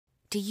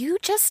Do you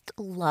just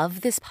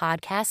love this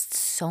podcast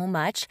so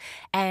much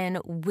and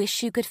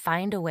wish you could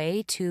find a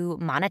way to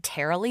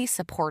monetarily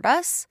support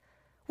us?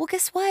 Well,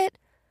 guess what?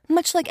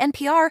 Much like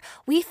NPR,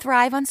 we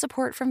thrive on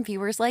support from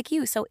viewers like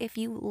you. So if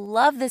you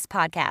love this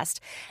podcast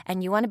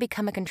and you want to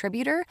become a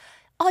contributor,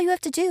 all you have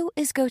to do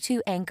is go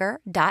to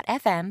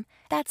anchor.fm.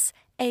 That's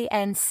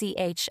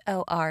ANCHOR.FM.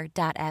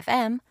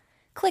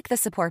 Click the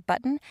support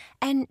button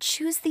and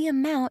choose the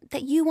amount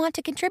that you want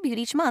to contribute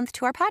each month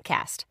to our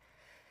podcast.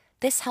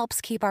 This helps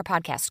keep our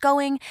podcast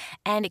going,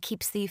 and it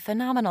keeps the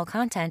phenomenal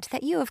content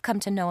that you have come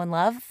to know and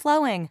love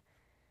flowing.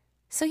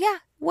 So yeah,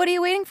 what are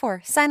you waiting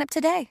for? Sign up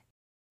today.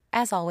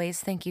 As always,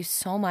 thank you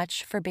so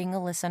much for being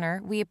a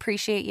listener. We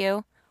appreciate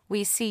you,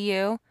 we see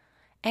you,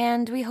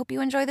 and we hope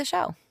you enjoy the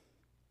show.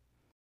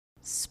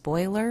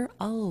 Spoiler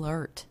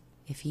alert.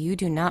 If you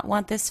do not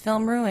want this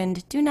film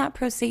ruined, do not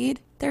proceed.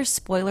 There's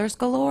spoilers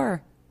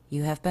galore.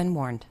 You have been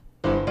warned.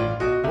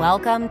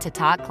 Welcome to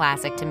Talk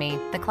Classic to Me,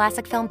 the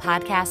classic film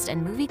podcast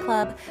and movie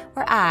club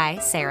where I,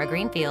 Sarah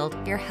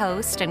Greenfield, your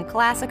host and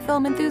classic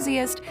film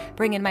enthusiast,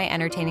 bring in my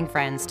entertaining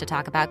friends to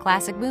talk about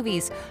classic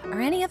movies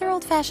or any other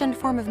old-fashioned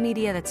form of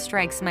media that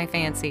strikes my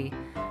fancy.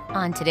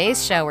 On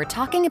today's show, we're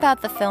talking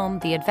about the film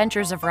The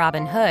Adventures of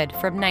Robin Hood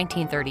from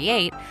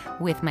 1938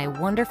 with my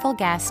wonderful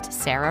guest,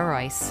 Sarah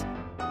Royce.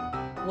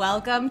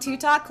 Welcome to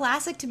Talk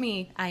Classic to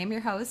Me. I am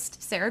your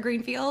host, Sarah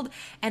Greenfield,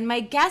 and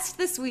my guest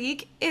this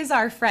week is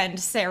our friend,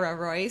 Sarah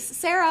Royce.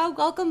 Sarah,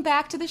 welcome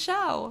back to the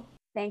show.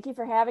 Thank you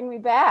for having me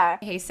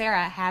back. Hey,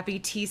 Sarah, happy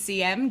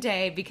TCM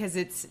Day because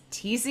it's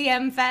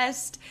TCM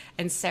Fest,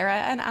 and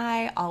Sarah and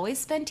I always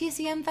spend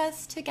TCM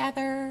Fest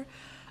together,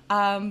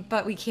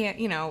 but we can't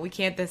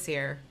this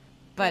year.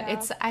 But yeah.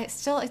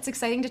 It's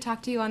exciting to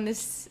talk to you on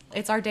this.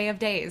 It's our day of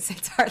days.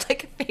 It's our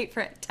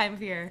favorite time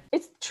of year.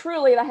 It's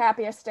truly the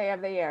happiest day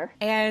of the year.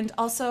 And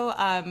also,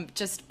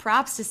 just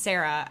props to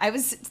Sarah. I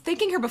was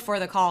thanking her before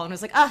the call and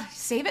was like,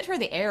 save it for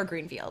the air,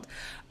 Greenfield.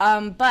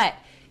 But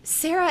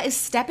Sarah is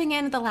stepping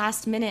in at the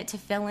last minute to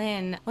fill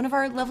in. One of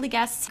our lovely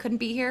guests couldn't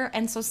be here,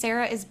 and so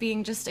Sarah is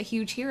being just a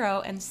huge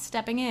hero and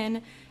stepping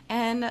in.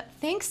 And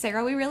thanks,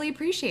 Sarah. We really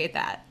appreciate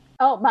that.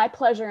 Oh, my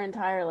pleasure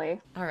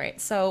entirely. All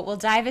right, so we'll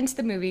dive into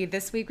the movie.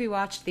 This week we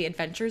watched The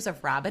Adventures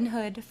of Robin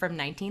Hood from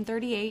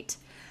 1938.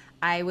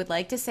 I would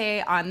like to say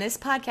on this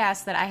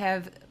podcast that I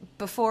have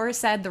before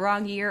said the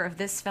wrong year of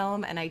this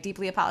film, and I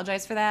deeply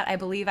apologize for that. I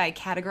believe I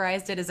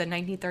categorized it as a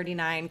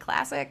 1939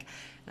 classic,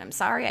 and I'm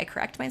sorry, I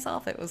correct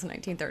myself. It was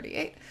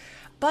 1938.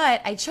 But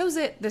I chose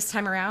it this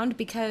time around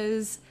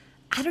because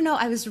I don't know,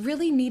 I was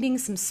really needing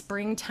some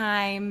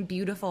springtime,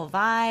 beautiful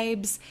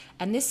vibes,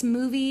 and this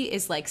movie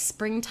is like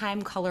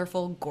springtime,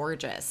 colorful,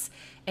 gorgeous.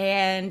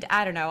 And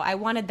I don't know, I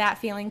wanted that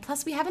feeling.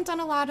 Plus, we haven't done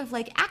a lot of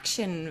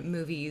action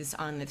movies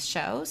on this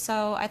show,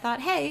 so I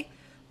thought, hey,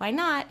 why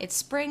not? It's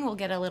spring, we'll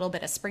get a little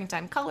bit of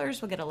springtime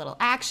colors, we'll get a little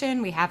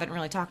action. We haven't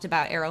really talked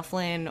about Errol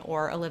Flynn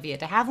or Olivia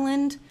de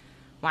Havilland.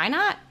 Why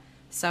not?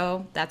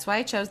 So that's why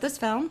I chose this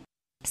film.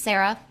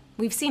 Sarah,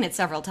 we've seen it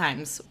several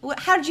times.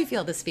 How did you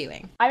feel this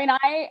viewing? I mean,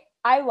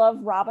 I love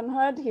Robin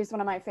Hood. He's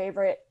one of my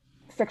favorite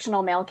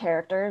fictional male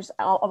characters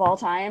of all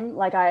time.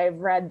 I've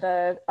read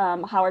the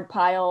Howard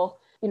Pyle,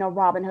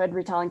 Robin Hood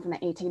retelling from the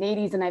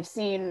 1880s, and I've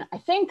seen, I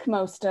think,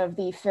 most of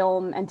the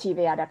film and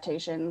TV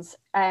adaptations.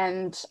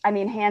 And I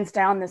mean, hands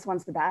down, this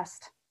one's the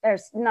best.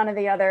 There's none of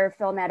the other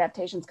film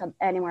adaptations come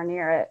anywhere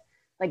near it.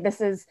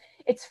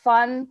 It's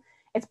fun,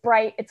 it's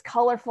bright, it's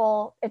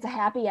colorful, it's a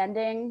happy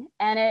ending,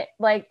 and it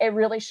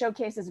really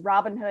showcases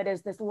Robin Hood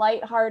as this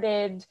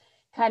lighthearted,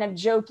 kind of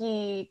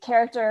jokey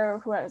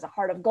character who has a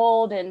heart of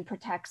gold and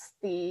protects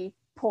the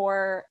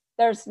poor.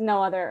 There's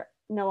no other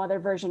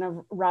version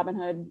of Robin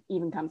Hood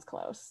even comes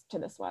close to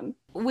this one.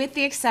 With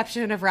the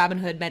exception of Robin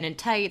Hood Men in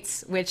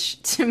Tights,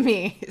 which to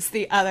me is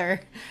the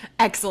other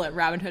excellent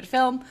Robin Hood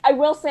film. I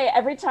will say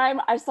every time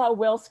I saw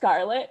Will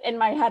Scarlet, in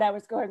my head I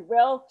was going,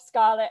 Will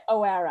Scarlet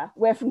O'Hara,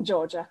 we're from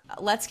Georgia.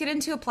 Let's get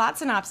into a plot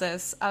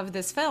synopsis of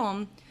this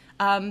film.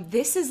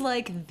 This is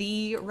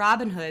the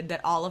Robin Hood that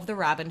all of the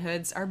Robin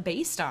Hoods are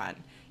based on.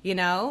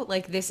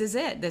 This is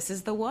it. This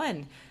is the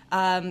one.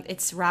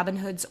 It's Robin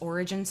Hood's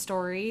origin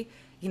story.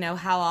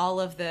 How all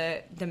of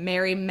the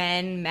merry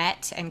men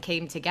met and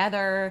came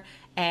together.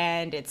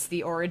 And it's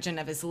the origin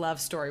of his love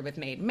story with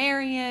Maid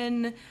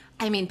Marian.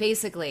 I mean,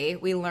 basically,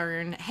 we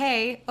learn,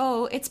 hey,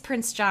 it's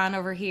Prince John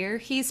over here.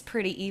 He's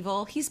pretty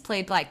evil. He's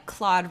played by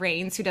Claude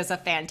Rains, who does a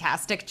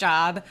fantastic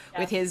job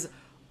with his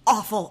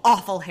awful,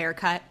 awful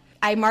haircut.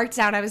 I marked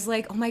down, I was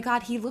like, oh my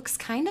God, he looks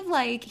kind of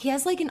he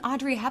has an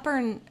Audrey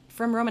Hepburn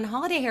from Roman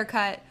Holiday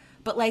haircut,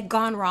 but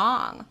gone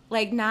wrong.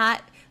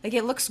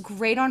 It looks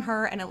great on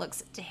her and it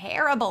looks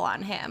terrible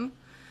on him.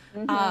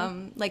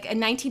 Mm-hmm. Like a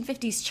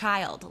 1950s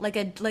child, like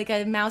a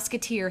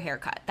Mouseketeer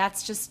haircut.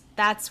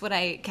 That's what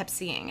I kept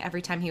seeing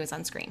every time he was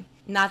on screen.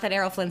 Not that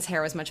Errol Flynn's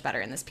hair was much better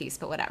in this piece,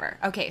 but whatever.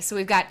 Okay, so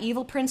we've got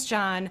evil Prince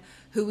John,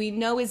 who we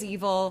know is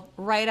evil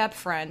right up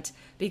front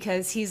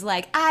because he's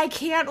like, I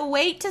can't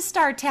wait to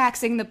start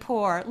taxing the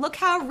poor. Look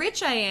how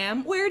rich I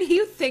am. Where do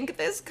you think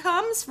this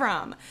comes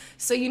from?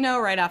 So you know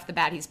right off the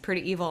bat he's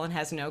pretty evil and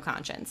has no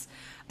conscience.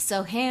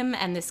 So him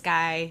and this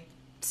guy,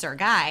 Sir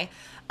Guy,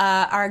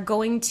 are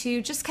going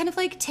to just kind of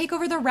like take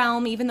over the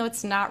realm, even though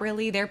it's not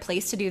really their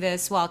place to do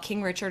this, while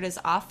King Richard is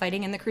off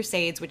fighting in the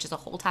Crusades, which is a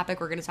whole topic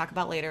we're going to talk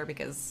about later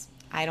because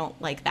I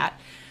don't like that.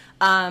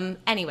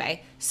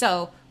 Anyway,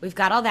 so we've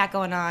got all that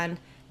going on.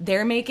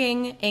 They're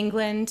making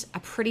England a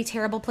pretty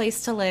terrible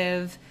place to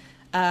live.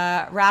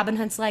 Robin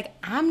Hood's like,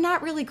 I'm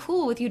not really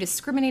cool with you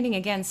discriminating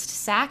against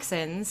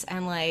Saxons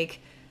and like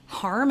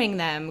harming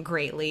them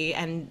greatly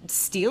and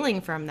stealing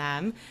from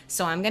them.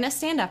 So I'm going to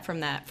stand up for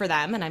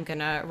them and I'm going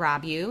to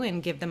rob you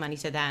and give the money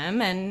to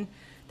them. And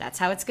that's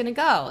how it's going to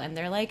go. And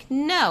they're like,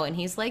 no. And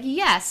he's like,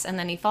 yes. And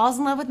then he falls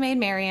in love with Maid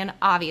Marian,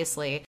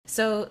 obviously.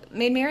 So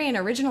Maid Marian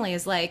originally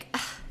is like,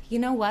 you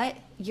know what?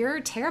 You're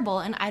terrible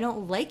and I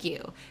don't like you.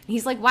 And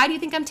he's like, why do you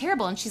think I'm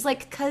terrible? And she's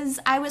like, because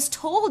I was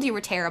told you were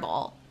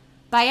terrible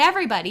by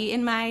everybody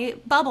in my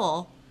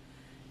bubble.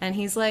 And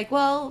he's like,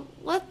 well,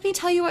 let me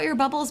tell you what your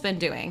bubble's been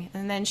doing.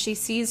 And then she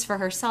sees for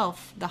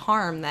herself the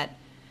harm that,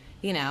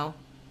 you know,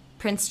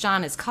 Prince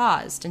John has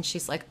caused. And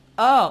she's like,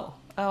 oh,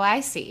 I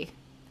see.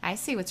 I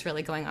see what's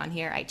really going on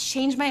here. I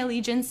changed my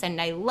allegiance and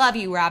I love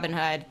you, Robin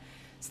Hood.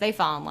 So they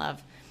fall in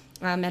love.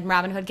 And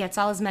Robin Hood gets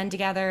all his men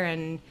together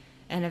and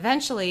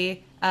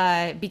eventually,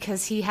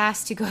 because he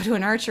has to go to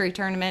an archery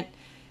tournament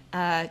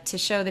to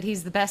show that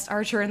he's the best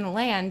archer in the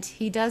land,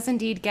 he does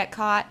indeed get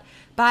caught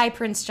by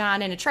Prince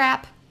John in a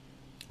trap.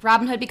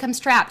 Robin Hood becomes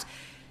trapped.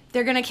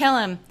 They're going to kill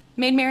him.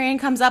 Maid Marian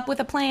comes up with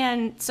a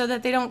plan so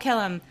that they don't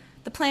kill him.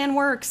 The plan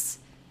works.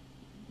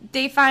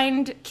 They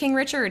find King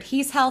Richard.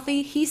 He's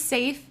healthy. He's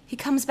safe. He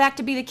comes back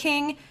to be the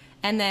king.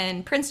 And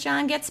then Prince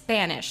John gets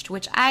banished,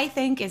 which I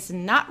think is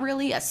not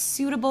really a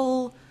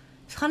suitable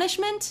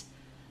punishment.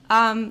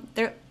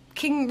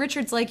 King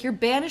Richard's like, you're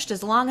banished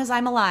as long as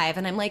I'm alive.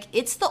 And I'm like,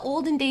 it's the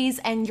olden days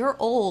and you're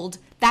old.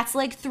 That's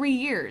like 3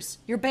 years.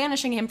 You're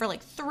banishing him for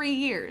like 3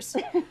 years.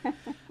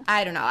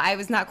 I don't know. I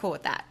was not cool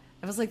with that.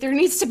 I was like, there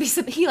needs to be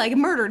some, he like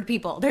murdered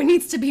people. There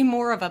needs to be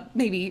more of a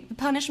maybe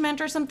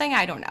punishment or something.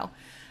 I don't know.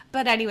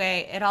 But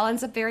anyway, it all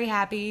ends up very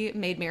happy.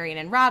 Maid Marian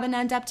and Robin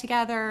end up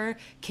together.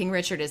 King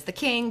Richard is the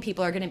king.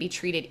 People are going to be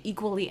treated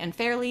equally and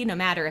fairly, no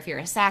matter if you're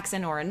a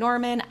Saxon or a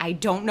Norman. I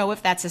don't know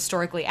if that's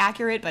historically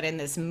accurate, but in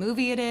this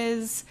movie it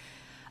is.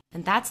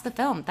 And that's the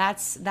film.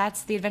 That's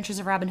The Adventures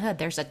of Robin Hood.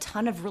 There's a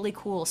ton of really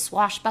cool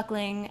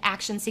swashbuckling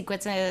action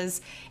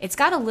sequences. It's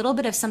got a little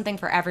bit of something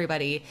for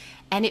everybody.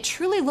 And it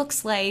truly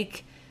looks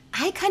like,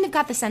 I kind of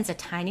got the sense a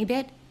tiny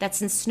bit that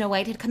since Snow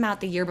White had come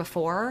out the year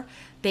before,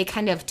 they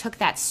kind of took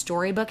that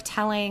storybook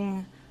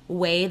telling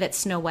way that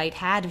Snow White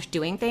had of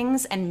doing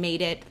things and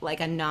made it like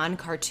a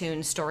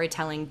non-cartoon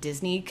storytelling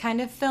Disney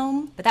kind of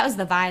film. But that was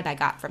the vibe I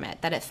got from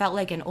it, that it felt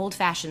like an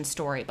old-fashioned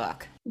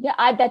storybook.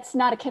 Yeah, that's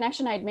not a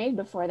connection I'd made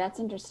before. That's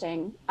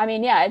interesting. I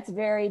mean, yeah, it's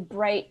very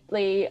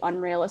brightly,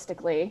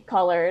 unrealistically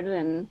colored,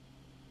 and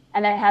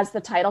it has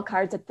the title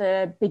cards at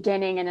the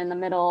beginning and in the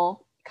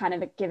middle, kind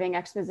of giving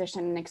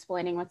exposition and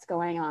explaining what's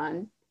going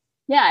on.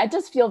 Yeah, it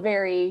does feel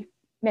very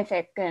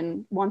mythic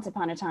and once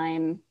upon a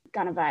time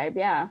kind of vibe.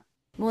 Yeah.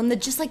 Well,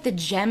 and just like the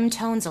gem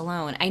tones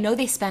alone, I know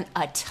they spent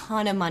a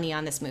ton of money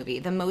on this movie,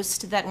 the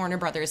most that Warner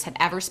Brothers had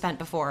ever spent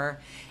before,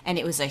 and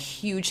it was a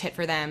huge hit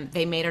for them.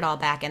 They made it all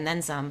back and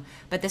then some,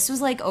 but this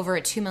was like over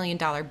a $2 million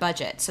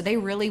budget, so they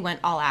really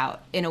went all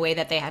out in a way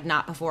that they had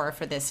not before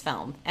for this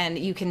film. And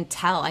you can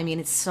tell, I mean,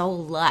 it's so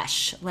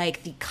lush.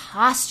 Like, the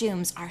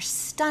costumes are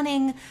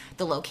stunning,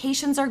 the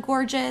locations are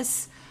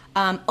gorgeous.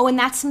 And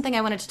that's something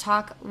I wanted to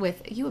talk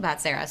with you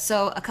about, Sarah.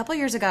 So a couple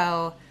years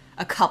ago,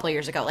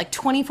 like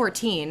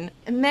 2014,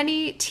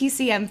 many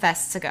TCM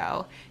fests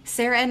ago,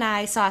 Sarah and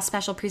I saw a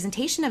special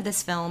presentation of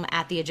this film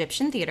at the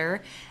Egyptian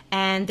Theater,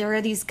 and there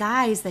are these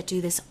guys that do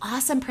this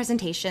awesome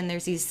presentation.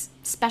 There's these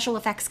special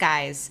effects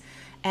guys,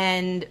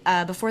 and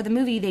before the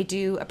movie, they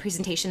do a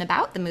presentation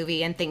about the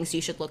movie and things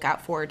you should look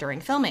out for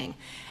during filming.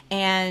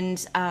 And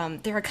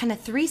there are kind of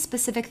 3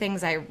 specific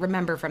things I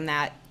remember from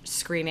that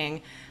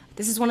screening.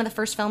 This is one of the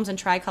first films in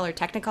Tricolor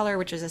Technicolor,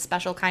 which is a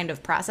special kind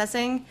of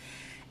processing.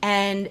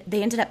 And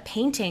they ended up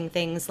painting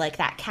things like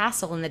that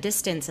castle in the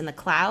distance and the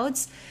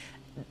clouds.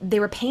 They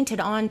were painted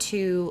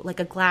onto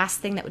like a glass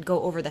thing that would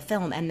go over the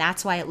film. And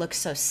that's why it looks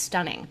so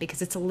stunning,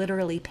 because it's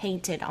literally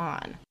painted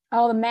on.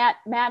 Oh, the matte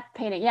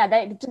painting. Yeah,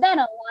 they did that in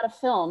a lot of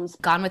films.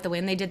 Gone with the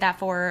Wind, they did that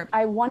for.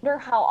 I wonder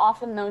how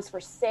often those were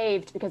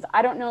saved, because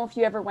I don't know if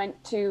you ever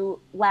went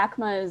to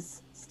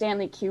LACMA's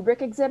Stanley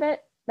Kubrick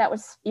exhibit. That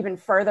was even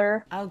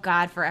further. Oh,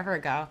 God, forever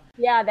ago.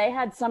 Yeah, they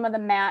had some of the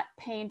matte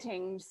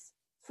paintings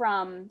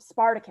from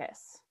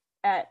Spartacus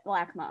at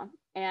LACMA,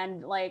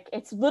 and like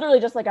it's literally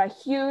just like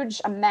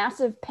a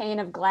massive pane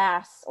of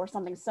glass or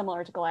something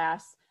similar to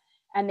glass,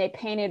 and they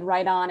painted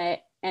right on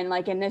it. And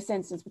like in this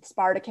instance with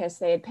Spartacus,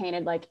 they had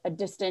painted like a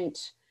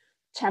distant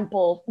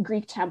temple,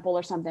 Greek temple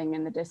or something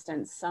in the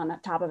distance on the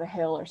top of a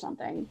hill or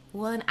something.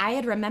 Well, and I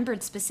had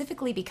remembered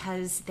specifically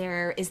because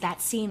there is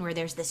that scene where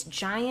there's this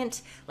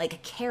giant,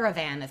 like,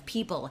 caravan of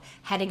people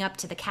heading up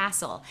to the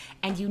castle,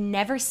 and you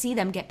never see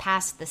them get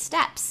past the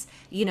steps.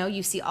 You know,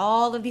 you see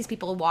all of these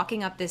people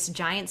walking up this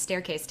giant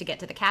staircase to get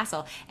to the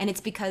castle, and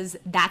it's because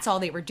that's all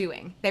they were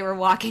doing. They were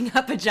walking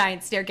up a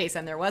giant staircase,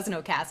 and there was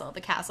no castle.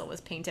 The castle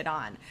was painted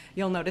on.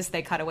 You'll notice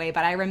they cut away,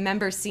 but I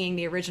remember seeing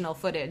the original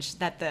footage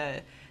that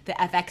the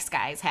FX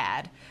guys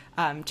had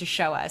to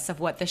show us of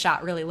what the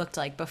shot really looked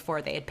like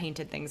before they had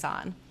painted things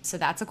on. So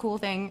that's a cool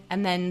thing.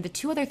 And then the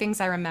two other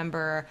things I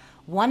remember,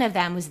 one of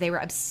them was they were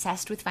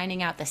obsessed with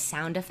finding out the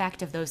sound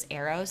effect of those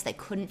arrows. They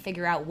couldn't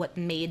figure out what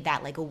made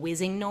that like a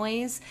whizzing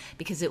noise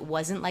because it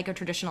wasn't like a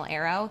traditional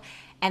arrow.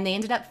 And they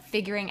ended up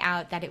figuring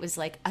out that it was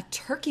like a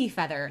turkey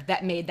feather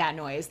that made that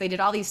noise. They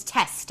did all these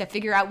tests to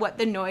figure out what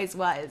the noise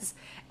was.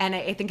 And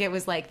I think it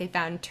was like they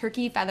found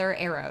turkey feather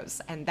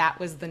arrows, and that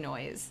was the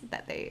noise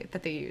that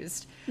they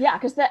used. Yeah,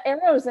 because the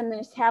arrows in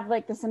this have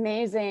like this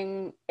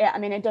amazing, I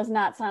mean, it does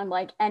not sound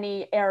like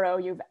any arrow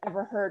you've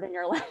ever heard in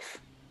your life.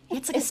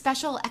 It's like a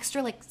special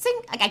extra like sing.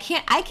 Like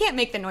I can't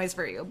make the noise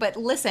for you, but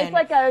listen. It's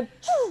like a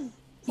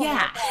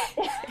yeah.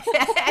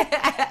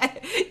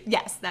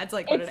 Yes, that's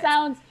like what it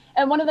sounds.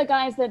 And one of the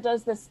guys that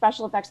does this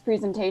special effects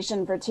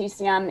presentation for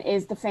TCM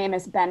is the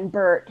famous Ben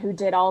Burtt, who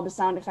did all the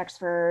sound effects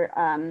for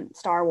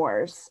Star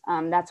Wars.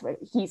 That's what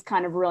he's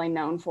kind of really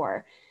known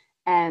for.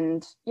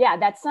 And yeah,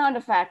 that sound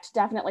effect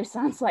definitely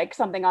sounds like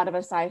something out of a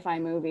sci-fi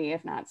movie,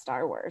 if not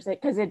Star Wars,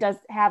 because it does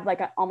have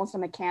like almost a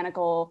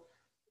mechanical,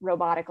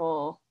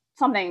 robotical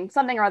something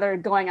or other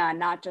going on,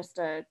 not just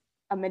a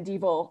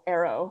medieval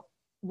arrow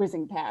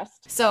whizzing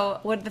past. So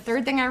the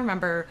third thing I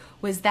remember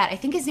was that I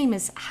think his name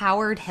is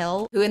Howard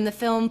Hill, who in the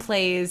film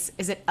plays,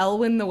 is it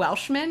Elwyn the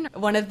Welshman?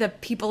 One of the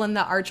people in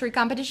the archery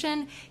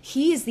competition.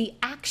 He is the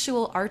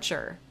actual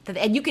archer.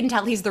 And you can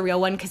tell he's the real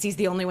one because he's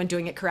the only one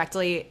doing it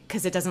correctly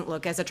because it doesn't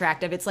look as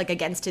attractive. It's like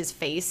against his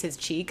face, his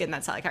cheek, and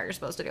that's like how you're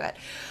supposed to do it.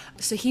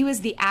 So he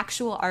was the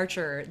actual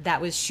archer that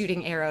was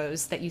shooting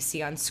arrows that you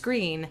see on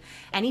screen.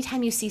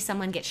 Anytime you see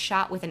someone get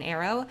shot with an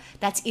arrow,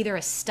 that's either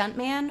a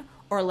stuntman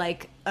or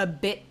like a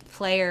bit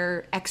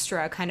player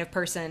extra kind of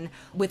person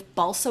with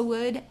balsa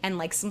wood and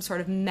like some sort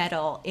of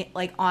metal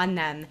like on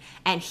them,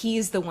 and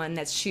he's the one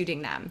that's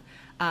shooting them.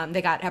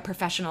 They got a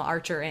professional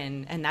archer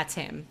in, and that's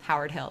him,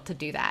 Howard Hill, to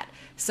do that.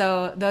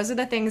 So those are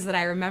the things that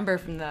I remember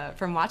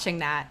from watching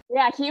that.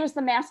 Yeah, he was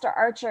the master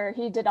archer.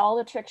 He did all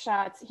the trick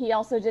shots. He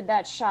also did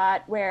that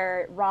shot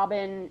where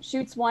Robin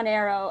shoots one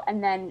arrow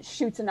and then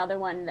shoots another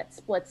one that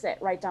splits it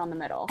right down the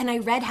middle. And I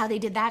read how they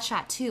did that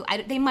shot too.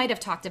 They might have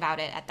talked about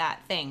it at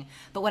that thing,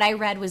 but what I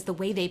read was the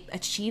way they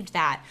achieved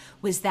that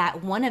was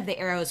that one of the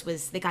arrows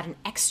was they got an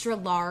extra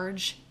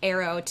large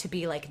arrow to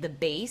be like the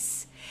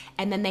base,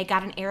 and then they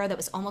got an arrow that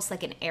was almost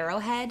like an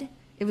arrowhead.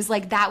 It was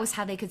like that was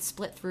how they could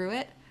split through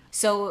it.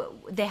 So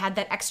they had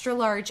that extra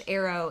large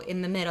arrow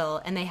in the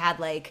middle, and they had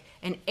like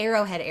an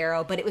arrowhead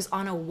arrow, but it was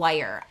on a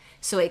wire.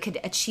 So it could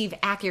achieve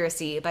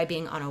accuracy by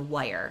being on a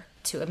wire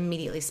to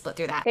immediately split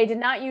through that. They did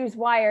not use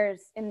wires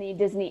in the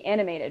Disney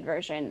animated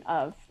version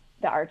of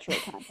the archery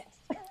contest.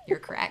 You're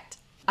correct.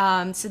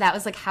 So that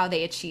was like how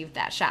they achieved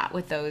that shot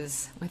with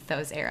those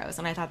arrows,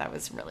 and I thought that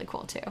was really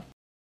cool too.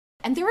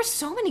 And there were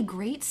so many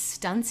great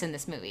stunts in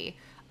this movie.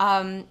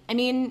 I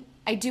mean,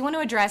 I do want to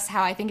address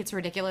how I think it's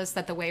ridiculous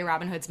that the way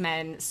Robin Hood's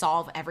men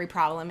solve every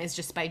problem is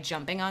just by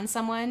jumping on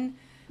someone.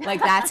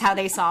 Like, that's how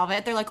they solve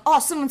it. They're like, oh,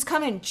 someone's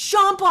coming,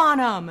 jump on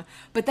them.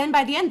 But then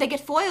by the end, they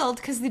get foiled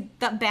because the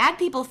bad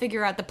people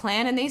figure out the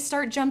plan and they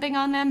start jumping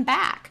on them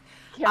back.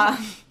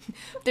 Yeah.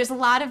 There's a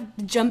lot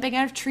of jumping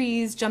out of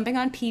trees, jumping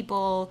on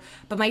people.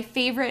 But my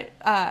favorite,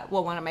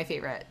 one of my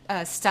favorite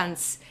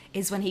stunts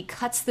is when he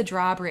cuts the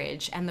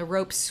drawbridge and the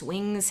rope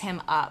swings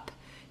him up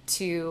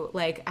to,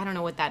 like, I don't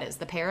know what that is,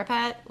 the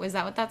parapet? Was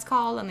that what that's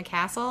called in the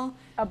castle?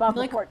 Above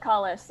the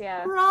portcullis,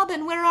 yeah.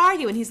 Robin, where are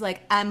you? And he's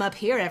like, I'm up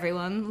here,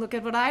 everyone. Look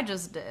at what I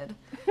just did.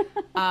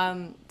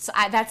 So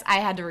I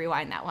had to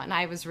rewind that one.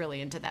 I was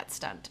really into that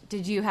stunt.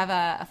 Did you have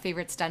a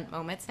favorite stunt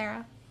moment,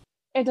 Sarah?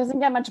 It doesn't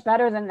get much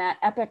better than that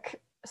epic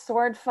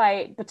sword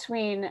fight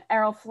between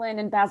Errol Flynn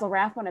and Basil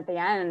Rathbone at the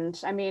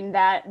end. I mean,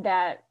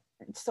 that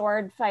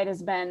sword fight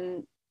has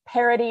been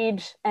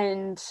parodied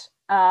and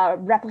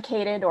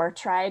replicated or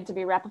tried to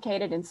be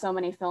replicated in so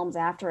many films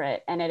after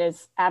it, and it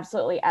is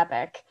absolutely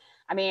epic.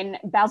 I mean,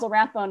 Basil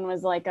Rathbone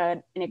was like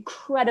an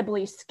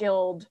incredibly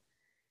skilled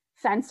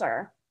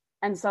fencer,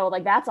 and so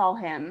like that's all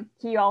him.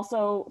 He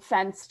also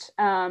fenced,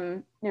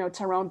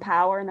 Tyrone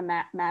Power in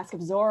the Mask of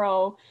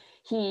Zorro.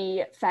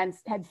 He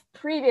had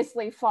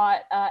previously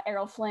fought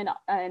Errol Flynn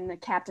in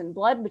Captain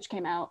Blood, which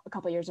came out a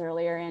couple years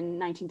earlier in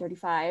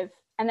 1935.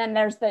 And then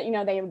there's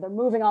they're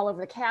moving all over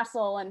the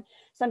castle, and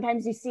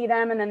sometimes you see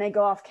them and then they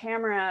go off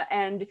camera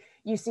and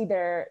you see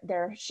their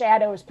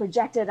shadows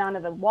projected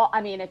onto the wall.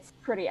 I mean, it's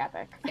pretty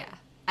epic. Yeah.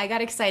 I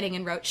got exciting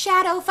and wrote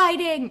shadow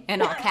fighting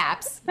in all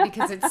caps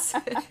because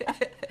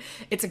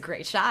it's a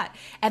great shot.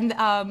 And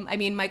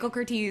Michael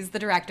Curtiz, the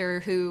director,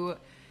 who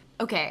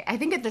Okay, I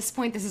think at this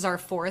point, this is our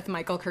fourth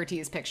Michael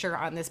Curtiz picture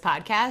on this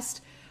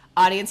podcast.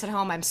 Audience at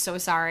home, I'm so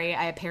sorry.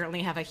 I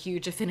apparently have a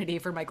huge affinity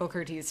for Michael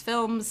Curtiz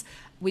films.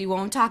 We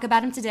won't talk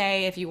about him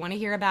today. If you want to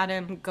hear about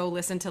him, go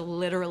listen to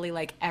literally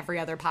like every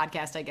other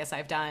podcast I guess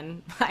I've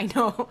done. I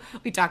know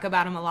we talk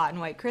about him a lot in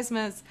White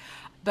Christmas,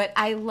 but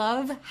I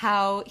love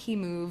how he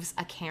moves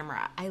a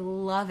camera. I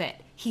love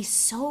it. He's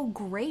so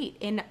great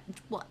in,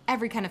 well,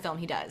 every kind of film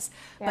he does,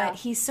 Yeah. but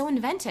he's so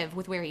inventive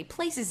with where he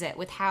places it,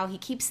 with how he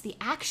keeps the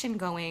action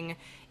going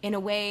in a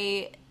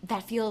way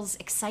that feels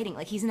exciting.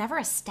 Like he's never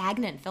a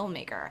stagnant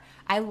filmmaker.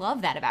 I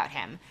love that about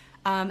him.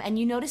 And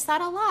you notice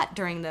that a lot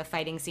during the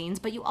fighting scenes,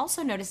 but you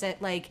also notice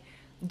it like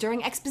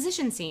during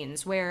exposition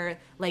scenes where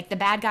like the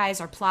bad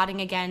guys are plotting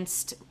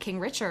against King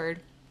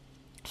Richard.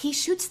 He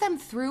shoots them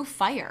through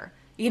fire,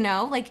 you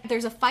know, like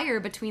there's a fire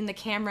between the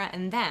camera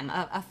and them,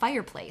 a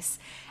fireplace.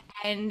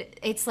 And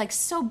it's like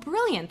so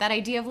brilliant, that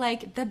idea of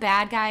like the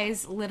bad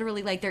guys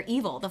literally like they're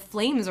evil, the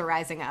flames are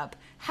rising up.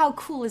 How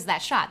cool is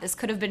that shot? This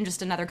could have been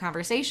just another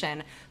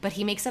conversation, but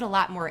he makes it a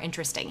lot more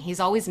interesting. He's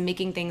always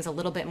making things a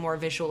little bit more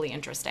visually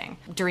interesting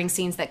during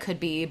scenes that could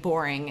be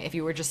boring if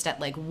you were just at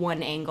like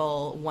one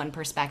angle, one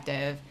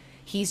perspective.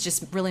 He's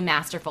just really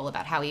masterful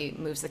about how he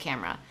moves the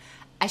camera.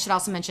 I should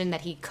also mention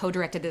that he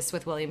co-directed this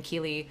with William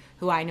Keighley,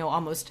 who I know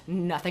almost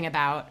nothing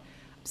about.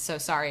 So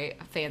sorry,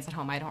 fans at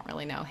home, I don't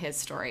really know his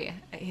story.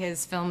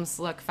 His films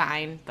look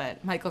fine,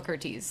 but Michael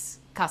Curtiz,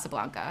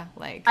 Casablanca,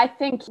 like... I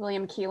think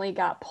William Keighley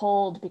got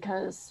pulled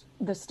because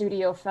the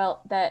studio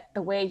felt that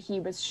the way he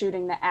was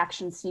shooting the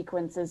action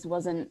sequences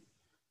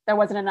there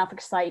wasn't enough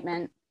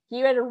excitement.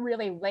 He had a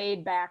really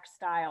laid back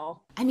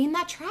style. I mean,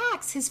 that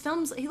tracks. His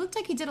films, he looked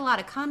like he did a lot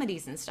of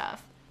comedies and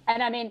stuff.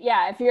 And I mean,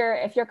 yeah,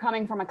 if you're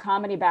coming from a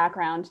comedy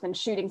background, then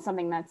shooting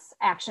something that's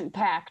action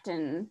packed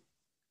and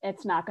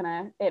it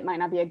might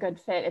not be a good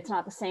fit. It's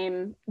not the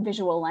same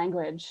visual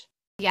language.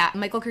 Yeah,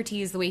 Michael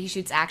Curtiz, the way he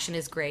shoots action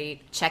is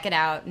great. Check it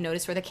out.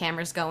 Notice where the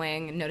camera's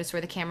going. Notice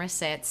where the camera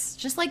sits.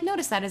 Just like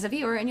notice that as a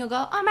viewer, and you'll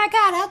go, "Oh my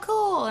God, how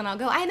cool!" And I'll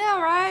go, "I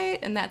know, right?"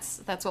 And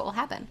that's what will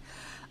happen.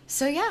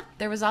 So yeah,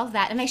 there was all of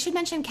that. And I should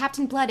mention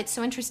Captain Blood. It's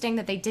so interesting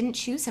that they didn't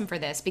choose him for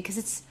this because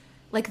it's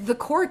like the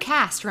core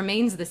cast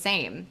remains the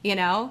same, you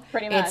know?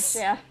 Pretty much, it's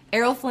yeah.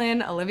 Errol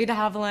Flynn, Olivia de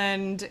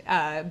Havilland,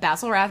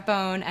 Basil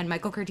Rathbone, and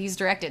Michael Curtiz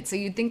directed. So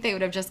you'd think they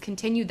would have just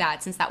continued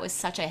that since that was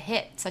such a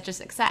hit, such a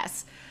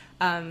success.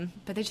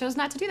 But they chose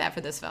not to do that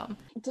for this film.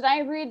 Did I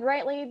read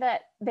rightly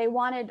that they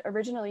wanted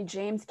originally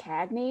James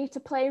Cagney to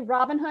play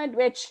Robin Hood,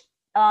 which,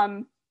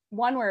 one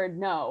word,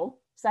 no.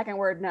 Second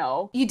word,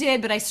 no. You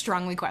did, but I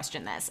strongly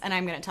question this, and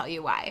I'm going to tell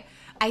you why.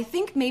 I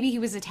think maybe he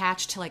was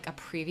attached to like a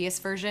previous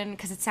version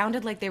because it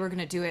sounded like they were going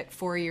to do it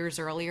 4 years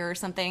earlier or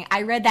something.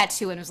 I read that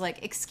too and was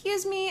like,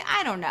 excuse me,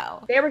 I don't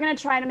know. They were going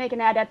to try to make an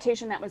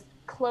adaptation that was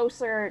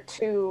closer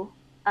to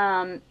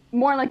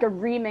more like a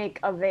remake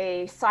of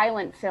a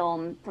silent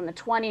film from the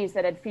 20s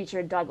that had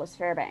featured Douglas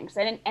Fairbanks.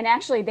 And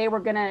actually they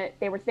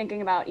were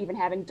thinking about even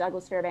having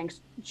Douglas Fairbanks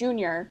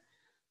Jr.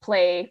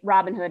 play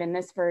Robin Hood in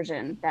this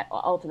version that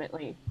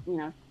ultimately,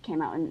 came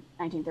out in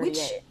 1938.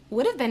 Which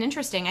would have been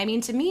interesting. I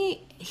mean, to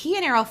me, he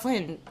and Errol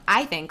Flynn,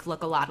 I think,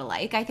 look a lot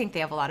alike. I think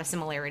they have a lot of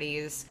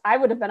similarities. I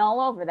would have been all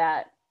over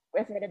that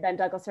if it had been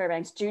Douglas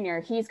Fairbanks Jr.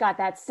 He's got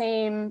that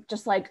same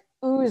just like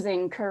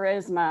oozing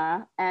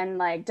charisma and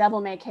like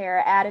devil may care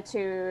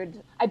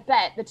attitude. I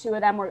bet the two of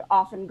them were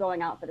often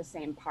going out for the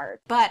same part.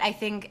 But I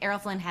think Errol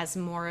Flynn has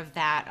more of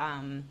that,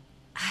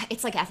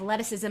 it's like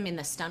athleticism in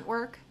the stunt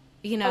work.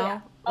 You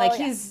know,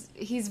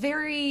 he's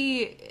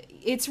very,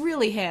 it's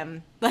really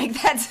him. Like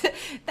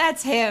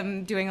that's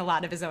him doing a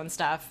lot of his own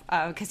stuff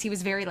because he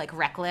was very like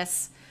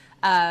reckless.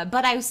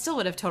 But I still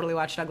would have totally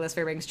watched Douglas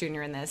Fairbanks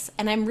Jr. in this.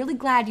 And I'm really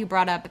glad you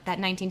brought up that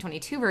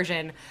 1922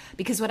 version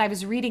because what I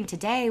was reading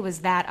today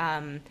was that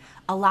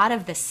a lot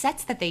of the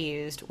sets that they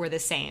used were the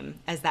same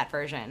as that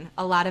version.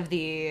 A lot of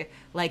there's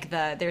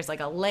like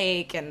a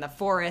lake and the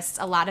forests,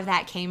 a lot of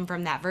that came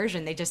from that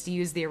version. They just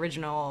used the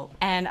original.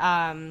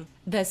 And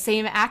the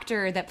same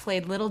actor that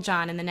played Little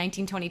John in the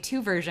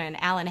 1922 version,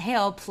 Alan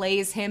Hale,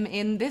 plays him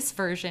in this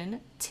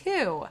version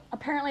too.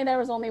 Apparently there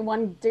was only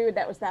one dude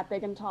that was that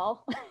big and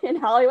tall in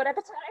Hollywood at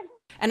the time.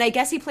 And I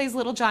guess he plays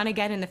Little John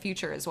again in the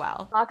future as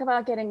well. Talk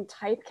about getting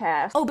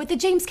typecast. Oh, but the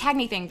James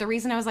Cagney thing, the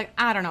reason I was like,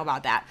 I don't know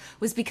about that,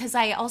 was because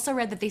I also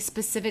read that they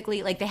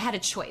specifically, like, they had a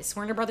choice.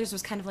 Warner Brothers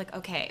was kind of like,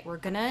 okay, we're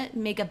gonna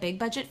make a big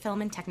budget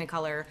film in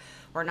Technicolor.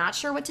 We're not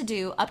sure what to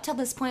do. Up till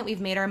this point,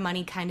 we've made our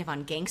money kind of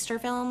on gangster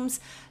films,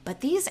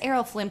 but these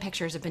Errol Flynn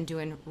pictures have been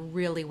doing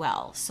really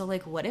well. So,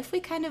 like, what if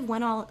we kind of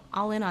went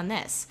all in on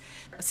this?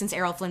 Since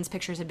Errol Flynn's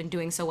pictures had been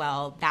doing so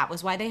well, that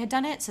was why they had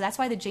done it. So that's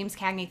why the James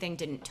Cagney thing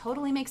didn't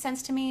totally make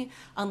sense to me,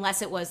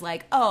 unless it was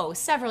like, oh,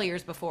 several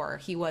years before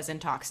he was in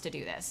talks to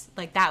do this.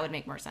 Like, that would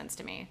make more sense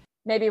to me.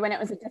 Maybe when it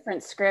was a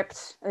different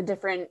script, a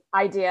different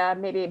idea,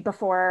 maybe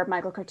before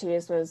Michael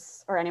Curtiz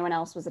was, or anyone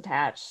else was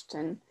attached.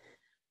 And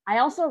I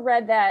also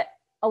read that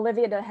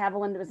Olivia de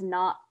Havilland was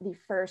not the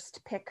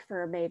first pick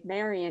for Maid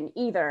Marian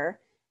either.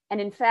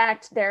 And in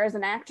fact, there is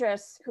an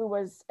actress who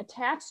was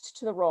attached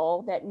to the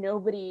role that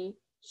nobody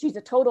she's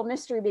a total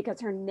mystery because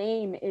her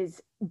name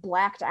is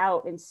blacked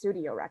out in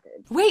studio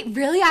records. Wait,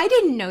 really? I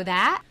didn't know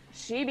that.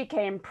 She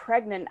became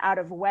pregnant out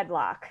of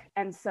wedlock.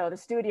 And so the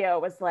studio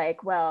was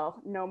like,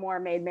 well, no more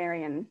Maid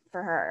Marian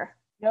for her.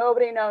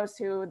 Nobody knows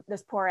who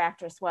this poor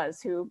actress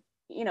was, who,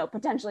 you know,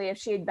 potentially if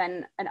she had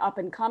been an up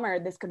and comer,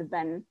 this could have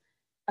been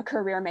a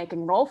career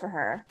making role for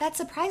her. That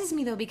surprises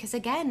me though, because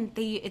again,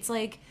 it's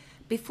like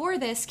before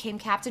this came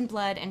Captain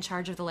Blood in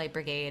charge of the Light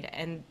Brigade.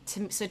 And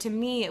so to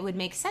me, it would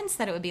make sense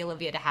that it would be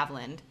Olivia de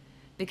Havilland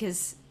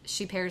because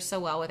she pairs so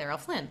well with Errol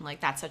Flynn. Like,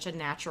 that's such a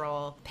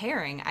natural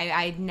pairing.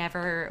 I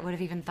never would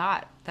have even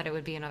thought that it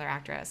would be another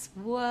actress.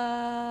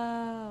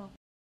 Whoa.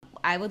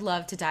 I would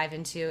love to dive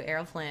into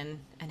Errol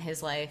Flynn and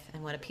his life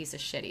and what a piece of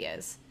shit he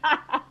is.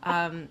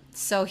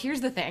 So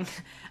here's the thing.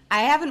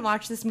 I haven't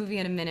watched this movie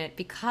in a minute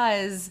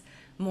because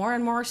more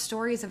and more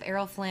stories of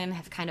Errol Flynn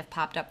have kind of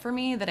popped up for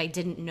me that I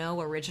didn't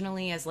know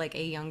originally as like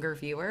a younger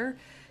viewer.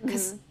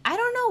 Because I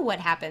don't know what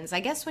happens. I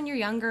guess when you're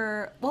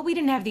younger, well, we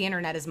didn't have the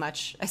internet as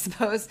much, I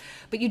suppose,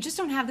 but you just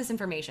don't have this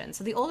information.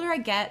 So the older I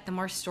get, the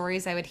more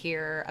stories I would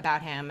hear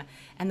about him,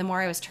 and the more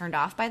I was turned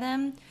off by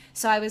them.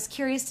 So I was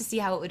curious to see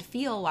how it would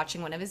feel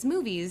watching one of his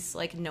movies,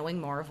 like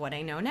knowing more of what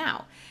I know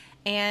now.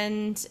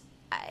 And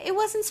it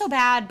wasn't so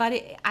bad, but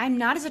I'm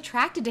not as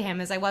attracted to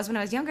him as I was when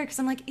I was younger because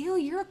I'm like, ew,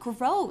 you're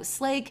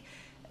gross. Like,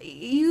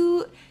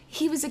 he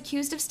was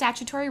accused of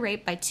statutory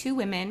rape by 2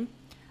 women.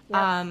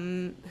 Yep.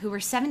 Who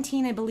were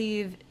 17, I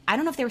believe. I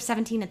don't know if they were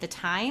 17 at the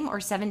time or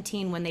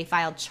 17 when they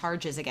filed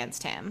charges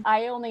against him.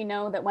 I only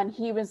know that when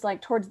he was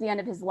like towards the end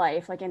of his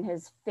life, like in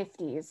his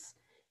 50s,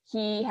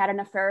 he had an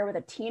affair with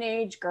a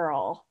teenage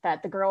girl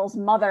that the girl's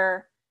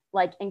mother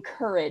like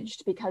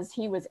encouraged because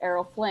he was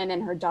Errol Flynn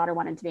and her daughter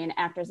wanted to be an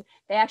actress.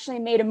 They actually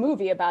made a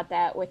movie about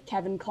that with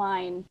Kevin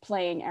Kline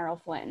playing Errol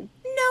Flynn.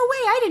 No way,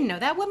 I didn't know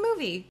that. What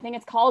movie? I think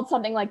it's called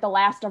something like The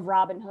Last of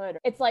Robin Hood.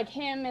 It's like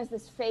him as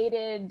this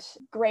faded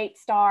great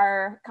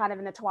star kind of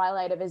in the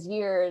twilight of his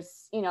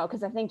years, you know,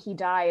 because I think he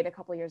died a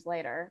couple years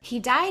later. He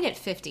died at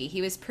 50.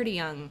 He was pretty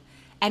young.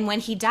 And when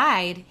he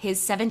died,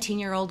 his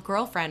 17-year-old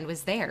girlfriend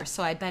was there.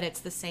 So I bet it's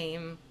the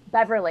same.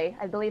 Beverly,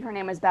 I believe her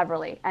name was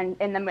Beverly. And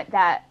in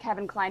that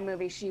Kevin Kline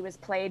movie, she was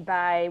played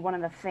by one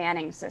of the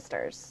Fanning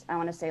sisters. I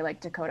want to say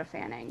like Dakota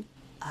Fanning.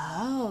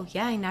 Oh,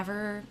 yeah, I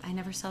never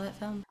saw that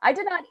film. I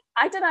did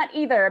not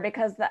either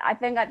because I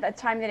think at the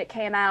time that it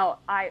came out,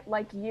 I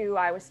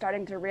was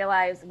starting to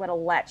realize what a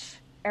lech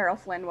Errol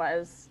Flynn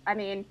was. I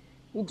mean,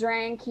 he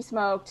drank, he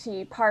smoked,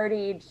 he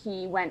partied,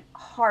 he went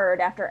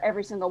hard after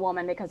every single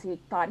woman because he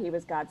thought he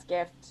was God's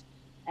gift.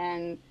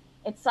 And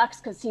it sucks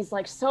because he's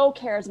like so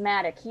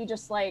charismatic.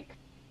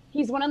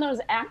 He's one of those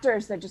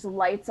actors that just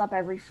lights up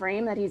every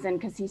frame that he's in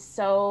because he's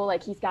so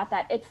like, he's got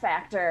that it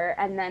factor.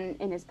 And then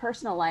in his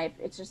personal life,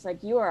 it's just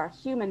like, you are a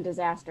human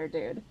disaster,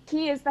 dude.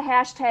 He is the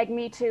hashtag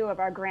Me Too of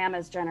our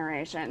grandma's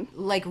generation.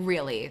 Like,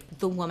 really,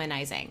 the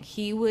womanizing.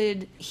 He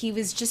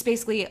was just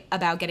basically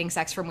about getting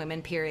sex from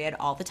women, period,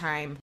 all the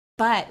time.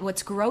 But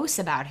what's gross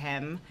about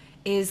him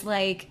is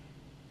like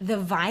the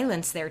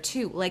violence there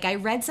too. Like, I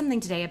read something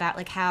today about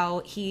like how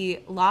he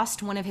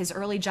lost one of his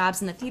early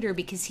jobs in the theater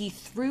because he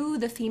threw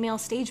the female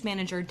stage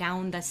manager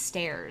down the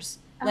stairs.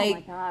 Like, oh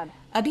my God.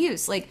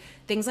 Abuse, like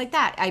things like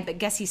that. I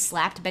guess he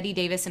slapped Bette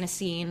Davis in a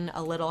scene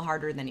a little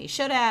harder than he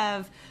should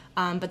have.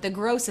 But the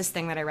grossest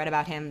thing that I read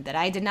about him that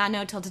I did not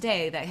know till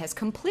today that has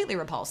completely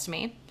repulsed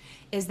me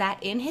is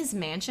that in his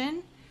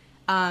mansion,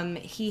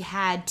 he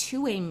had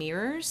 2-way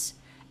mirrors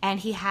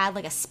and he had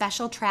like a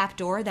special trap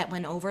door that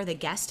went over the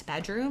guest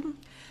bedroom.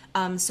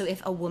 So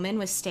if a woman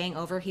was staying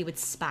over, he would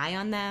spy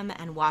on them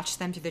and watch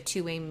them through the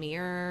 2-way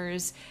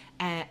mirrors.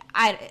 And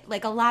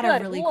a lot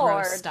of really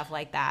gross stuff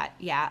like that.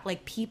 Yeah,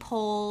 like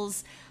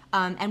peepholes.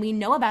 And we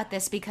know about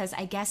this because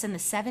I guess in the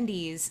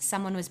 70s,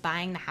 someone was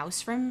buying the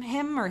house from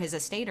him or his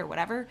estate or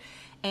whatever.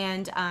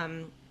 And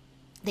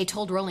they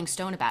told Rolling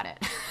Stone about it.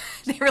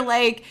 They were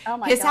like,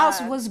 his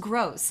house was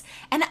gross.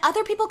 And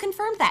other people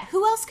confirmed that.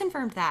 Who else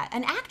confirmed that?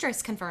 An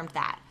actress confirmed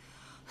that.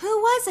 Who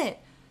was it?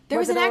 There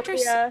was an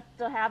actress. Olivia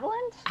de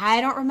Havilland? I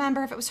don't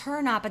remember if it was her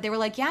or not, but they were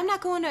like, yeah, I'm not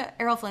going to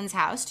Errol Flynn's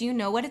house. Do you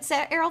know what it's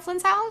at Errol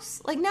Flynn's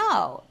house? Like,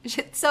 no.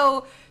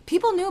 So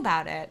people knew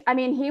about it. I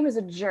mean, he was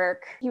a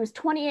jerk. He was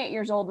 28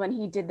 years old when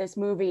he did this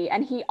movie,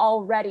 and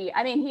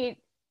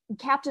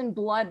Captain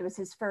Blood was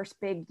his first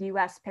big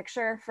US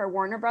picture for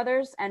Warner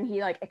Brothers, and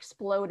he like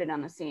exploded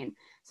on the scene.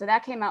 So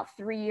that came out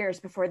 3 years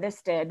before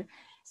this did.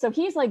 So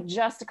he's like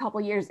just a couple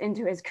years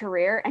into his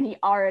career and he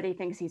already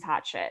thinks he's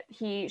hot shit.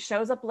 He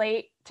shows up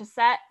late to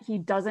set. He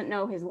doesn't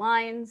know his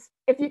lines.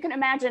 If you can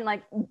imagine,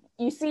 like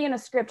you see in a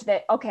script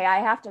that, okay, I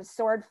have to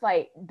sword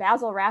fight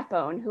Basil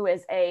Rathbone, who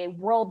is a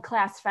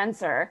world-class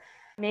fencer.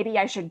 Maybe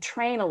I should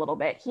train a little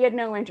bit. He had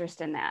no interest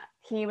in that.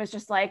 He was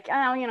just like,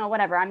 oh,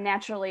 whatever. I'm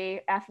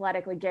naturally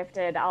athletically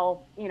gifted.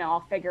 I'll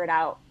figure it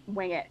out,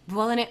 wing it.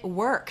 Well, and it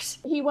worked.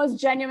 He was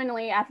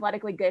genuinely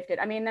athletically gifted.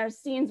 I mean, there's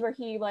scenes where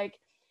he's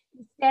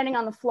standing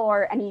on the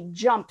floor and he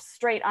jumps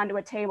straight onto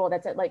a table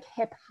that's at like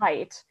hip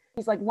height.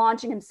 He's like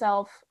launching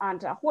himself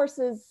onto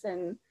horses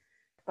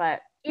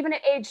but even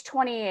at age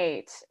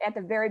 28, at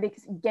the very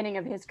beginning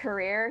of his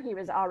career, he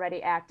was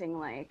already acting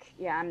like,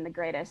 yeah, I'm the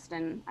greatest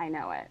and I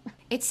know it.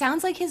 It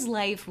sounds like his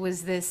life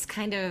was this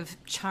kind of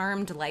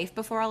charmed life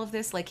before all of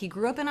this. Like he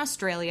grew up in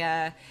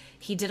Australia,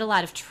 he did a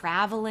lot of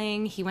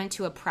traveling, he went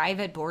to a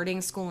private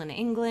boarding school in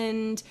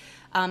England.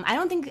 I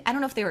don't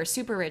know if they were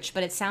super rich,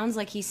 but it sounds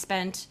like he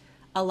spent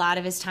a lot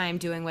of his time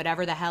doing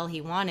whatever the hell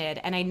he wanted.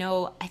 And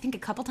I think a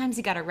couple times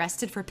he got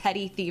arrested for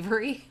petty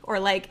thievery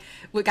or like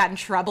got in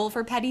trouble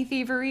for petty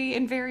thievery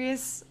in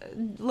various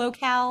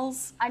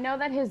locales. I know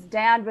that his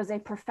dad was a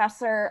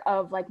professor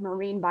of like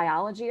marine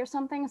biology or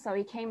something, so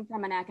he came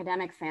from an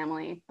academic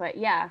family. But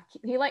yeah,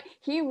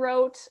 he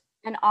wrote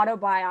an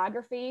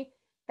autobiography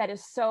that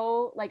is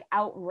so like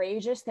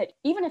outrageous that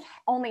even if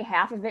only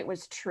half of it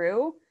was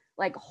true,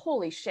 like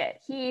holy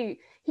shit, he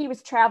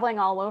was traveling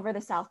all over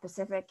the South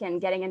Pacific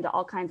and getting into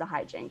all kinds of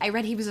hijinks. I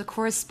read he was a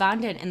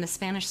correspondent in the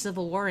Spanish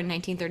Civil War in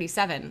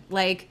 1937.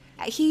 Like,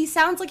 he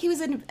sounds like he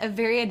was a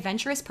very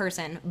adventurous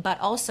person, but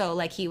also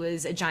like he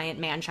was a giant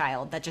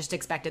man-child that just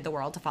expected the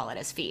world to fall at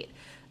his feet.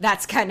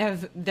 That's kind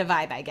of the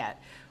vibe I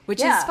get,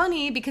 which is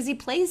funny because he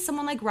plays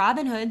someone like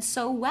Robin Hood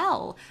so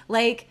well.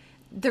 Like,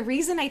 the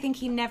reason I think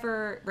he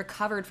never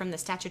recovered from the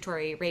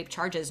statutory rape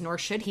charges, nor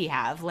should he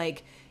have,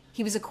 like,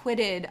 he was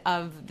acquitted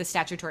of the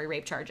statutory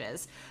rape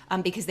charges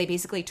because they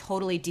basically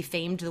totally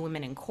defamed the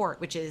women in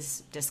court, which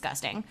is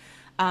disgusting.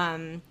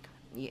 I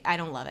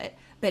don't love it.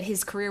 But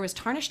his career was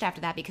tarnished after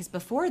that because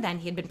before then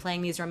he had been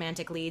playing these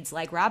romantic leads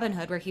like Robin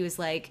Hood, where he was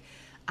like,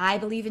 I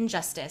believe in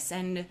justice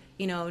and,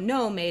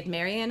 no, Maid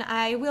Marian,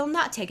 I will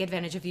not take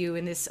advantage of you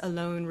in this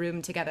alone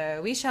room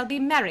together. We shall be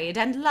married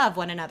and love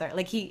one another.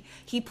 Like he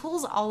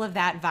pulls all of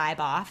that vibe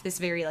off, this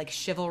very like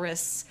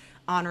chivalrous,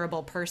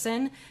 honorable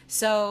person.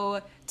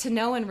 So to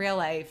know in real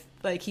life,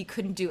 like he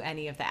couldn't do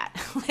any of that.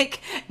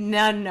 Like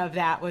none of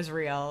that was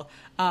real.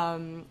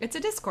 It's a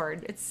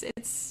discord.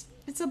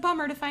 It's a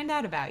bummer to find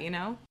out about,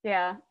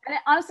 Yeah. And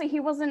honestly, he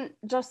wasn't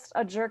just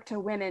a jerk to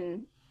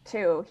women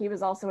too. He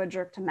was also a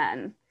jerk to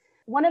men.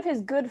 One of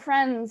his good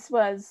friends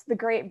was the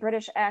great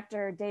British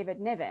actor David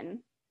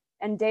Niven.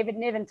 And David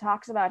Niven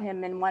talks about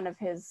him in one of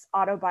his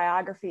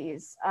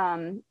autobiographies,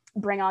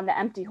 Bring on the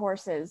Empty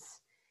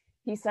Horses.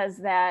 He says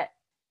that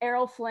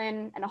Errol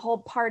Flynn and a whole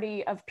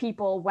party of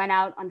people went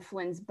out on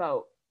Flynn's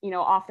boat,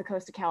 off the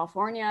coast of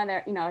California,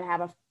 there, to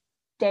have a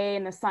day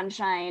in the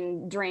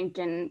sunshine, drink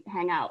and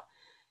hang out.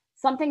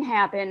 Something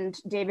happened.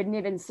 David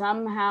Niven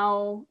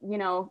somehow,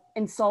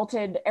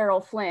 insulted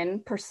Errol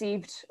Flynn,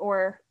 perceived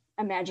or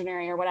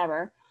imaginary or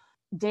whatever.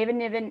 David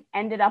Niven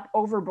ended up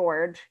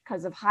overboard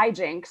because of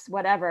hijinks,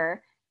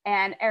 whatever.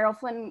 And Errol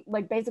Flynn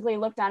basically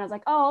looked down and was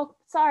like, oh,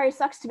 sorry,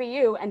 sucks to be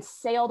you, and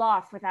sailed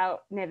off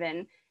without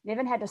Niven.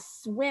 Niven had to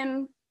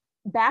swim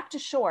back to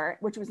shore,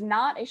 which was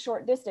not a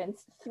short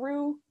distance,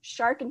 through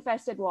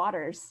shark-infested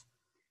waters.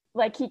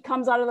 Like he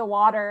comes out of the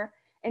water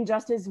in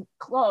just his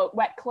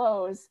wet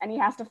clothes, and he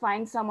has to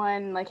find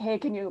someone like, hey,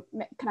 can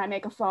I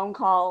make a phone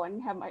call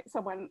and have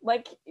someone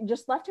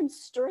just left him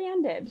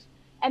stranded.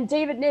 And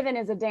David Niven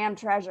is a damn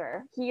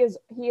treasure. He is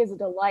a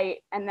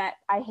delight, and that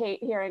I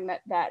hate hearing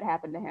that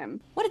happened to him.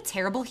 What a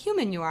terrible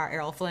human you are,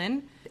 Errol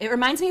Flynn. It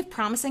reminds me of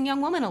Promising Young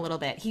Woman a little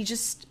bit. He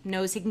just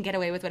knows he can get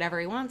away with whatever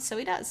he wants, so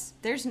he does.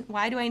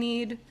 Why do I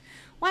need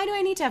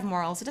to have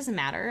morals? It doesn't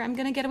matter. I'm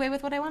going to get away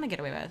with what I want to get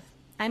away with.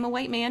 I'm a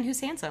white man who's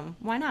handsome.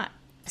 Why not?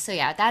 So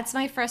yeah, that's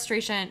my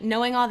frustration.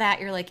 Knowing all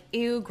that, you're like,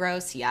 ew,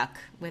 gross, yuck,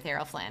 with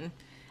Errol Flynn.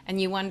 And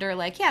you wonder,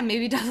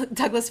 maybe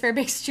Douglas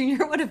Fairbanks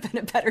Jr. would have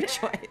been a better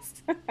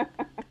choice.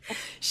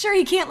 Sure,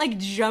 he can't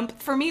jump.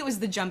 For me, it was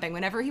the jumping.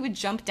 Whenever he would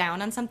jump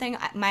down on something,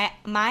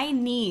 my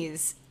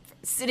knees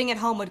sitting at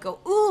home would go,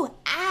 ooh,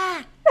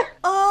 ah,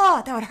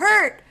 oh, that would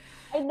hurt.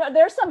 I know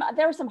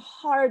there were some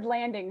hard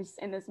landings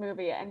in this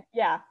movie, and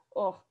yeah,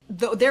 oh.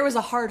 There was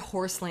a hard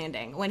horse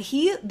landing.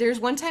 There's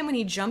one time when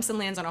he jumps and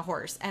lands on a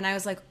horse, and I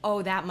was like,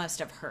 oh, that must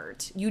have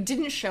hurt. You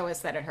didn't show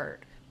us that it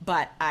hurt.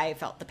 But I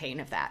felt the pain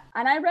of that.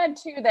 And I read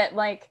too that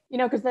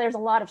because there's a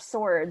lot of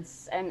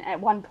swords, and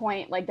at one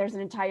point there's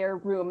an entire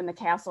room in the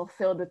castle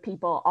filled with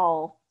people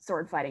all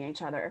sword fighting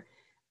each other,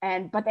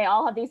 but they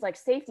all have these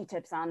safety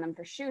tips on them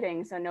for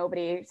shooting so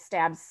nobody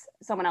stabs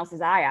someone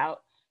else's eye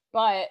out.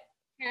 But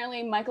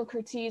apparently Michael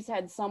Curtiz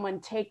had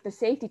someone take the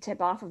safety tip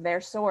off of their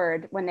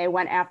sword when they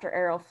went after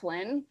Errol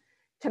Flynn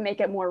to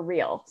make it more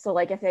real. So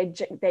if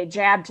they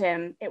jabbed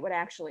him, it would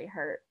actually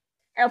hurt.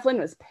 Errol Flynn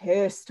was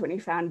pissed when he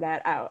found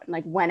that out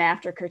and went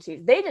after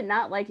Curtiz. They did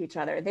not like each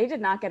other. They did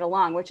not get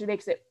along, which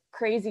makes it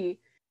crazy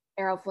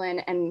Errol Flynn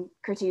and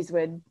Curtiz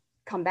would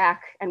come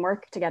back and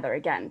work together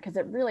again, because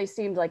it really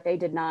seemed like they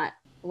did not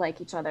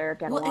like each other,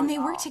 get along. Well, and they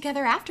worked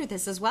together after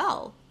this as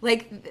well.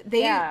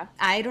 Yeah.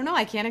 I don't know,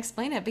 I can't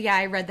explain it, but yeah,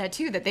 I read that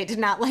too, that they did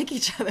not like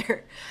each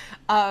other.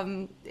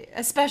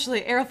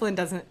 Especially Errol Flynn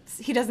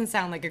doesn't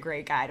sound like a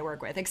great guy to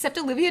work with, except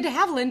Olivia de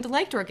Havilland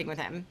liked working with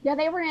him. Yeah,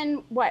 they were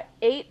in,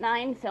 8,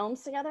 9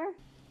 films together?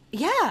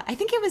 Yeah, I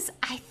think it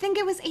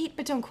was 8,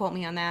 but don't quote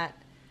me on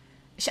that.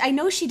 I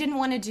know she didn't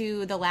want to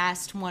do the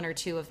last 1 or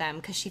 2 of them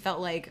because she felt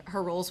like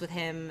her roles with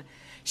him,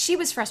 she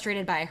was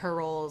frustrated by her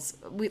roles.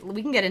 We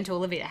can get into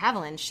Olivia de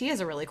Havilland. She has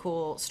a really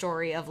cool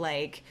story of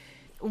like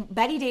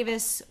Betty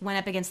Davis went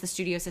up against the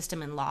studio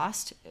system and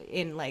lost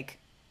in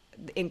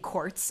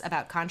courts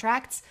about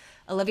contracts.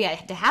 Olivia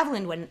de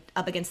Havilland went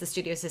up against the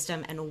studio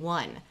system and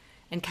won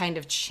and kind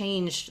of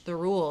changed the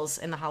rules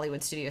in the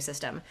Hollywood studio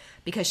system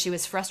because she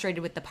was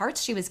frustrated with the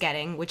parts she was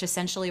getting, which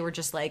essentially were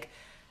just like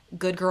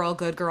good girl,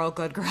 good girl,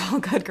 good girl,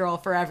 good girl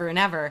forever and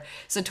ever.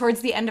 So towards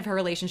the end of her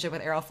relationship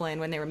with Errol Flynn,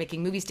 when they were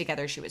making movies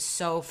together, she was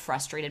so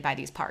frustrated by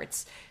these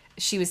parts.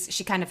 She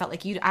kind of felt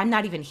like, I'm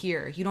not even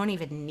here. You don't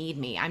even need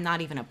me. I'm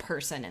not even a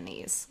person in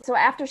these. So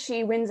after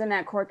she wins in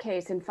that court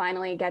case and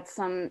finally gets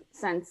some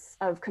sense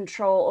of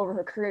control over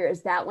her career,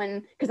 is that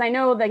when, because I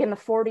know like in the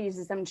 40s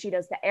is when she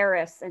does The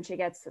Heiress and she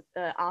gets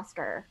the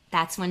Oscar.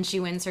 That's when she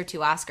wins her 2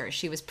 Oscars.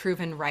 She was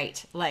proven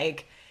right.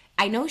 Like,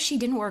 I know she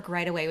didn't work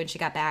right away when she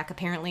got back.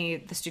 Apparently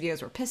the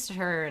studios were pissed at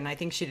her and I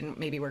think she didn't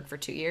maybe work for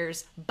 2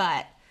 years.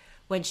 But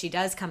when she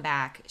does come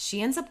back, she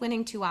ends up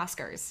winning 2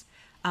 Oscars.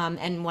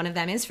 And one of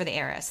them is for The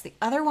Heiress. The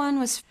other one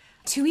was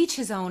To Each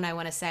His Own, I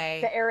want to say.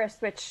 The Heiress,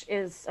 which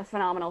is a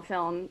phenomenal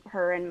film,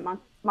 her and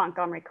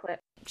Montgomery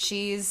Clift.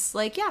 She's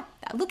like, yeah,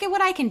 look at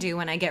what I can do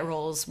when I get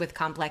roles with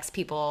complex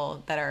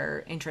people that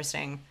are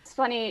interesting. It's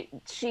funny,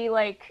 she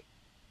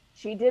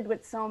did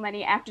what so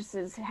many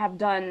actresses have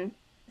done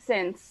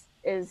since,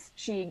 is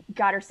she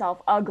got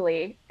herself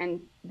ugly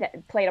and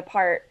played a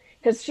part,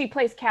 because she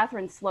plays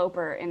Catherine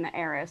Sloper in The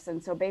Heiress.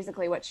 And so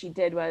basically what she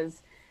did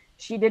was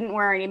she didn't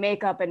wear any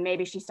makeup and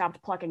maybe she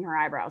stopped plucking her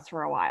eyebrows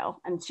for a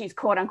while. And she's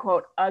quote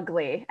unquote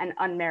ugly and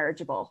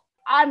unmarriageable.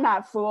 I'm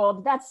not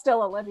fooled. That's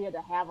still Olivia de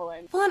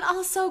Havilland. Well, and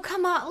also,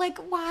 come on, like,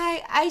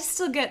 why? I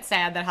still get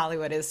sad that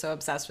Hollywood is so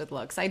obsessed with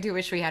looks. I do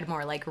wish we had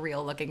more, like,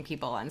 real-looking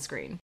people on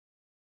screen.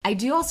 I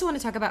do also want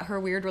to talk about her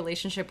weird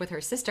relationship with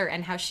her sister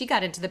and how she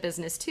got into the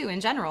business, too, in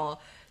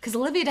general. Because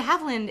Olivia de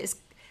Havilland is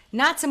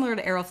not similar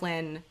to Errol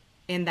Flynn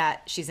in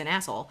that she's an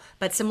asshole,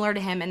 but similar to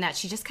him in that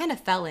she just kind of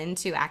fell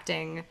into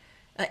acting.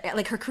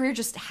 Like, her career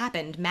just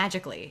happened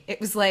magically.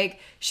 It was like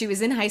she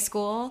was in high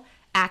school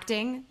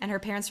acting and her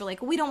parents were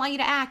like, we don't want you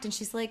to act. And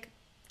she's like,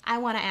 I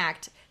want to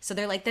act. So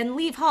they're like, then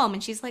leave home.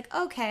 And she's like,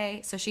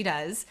 okay. So she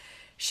does.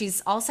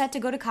 She's all set to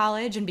go to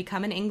college and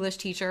become an English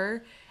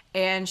teacher.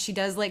 And she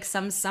does like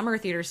some summer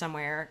theater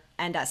somewhere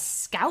and a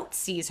scout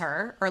sees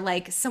her, or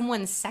like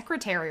someone's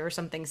secretary or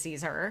something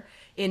sees her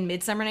in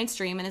Midsummer Night's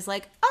Dream and is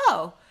like,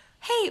 oh,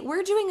 hey,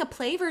 we're doing a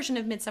play version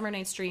of Midsummer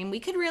Night's Dream. We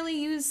could really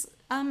use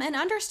an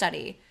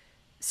understudy.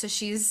 So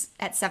she's,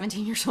 at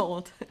 17 years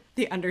old,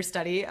 the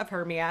understudy of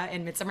Hermia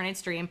in Midsummer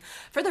Night's Dream.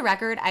 For the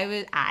record,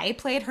 I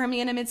played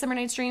Hermia in A Midsummer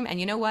Night's Dream, and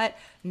you know what?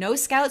 No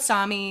scout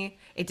saw me.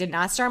 It did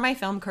not start my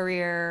film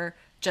career.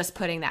 Just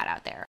putting that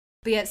out there.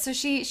 But yeah, so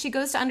she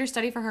goes to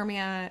understudy for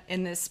Hermia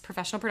in this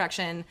professional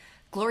production.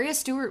 Gloria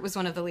Stewart was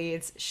one of the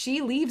leads. She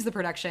leaves the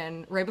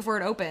production right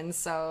before it opens.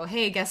 So,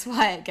 hey, guess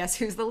what? Guess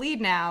who's the lead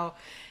now?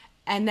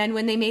 And then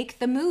when they make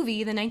the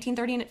movie, the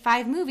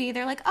 1935 movie,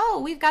 they're like,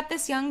 oh, we've got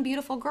this young,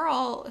 beautiful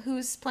girl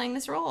who's playing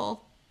this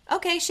role.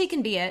 Okay, she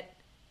can be it.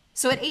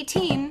 So at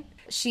 18,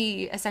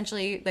 she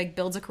essentially like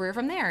builds a career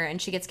from there.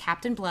 And she gets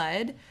Captain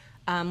Blood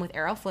with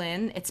Errol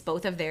Flynn. It's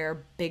both of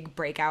their big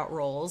breakout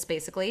roles,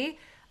 basically.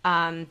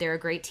 They're a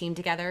great team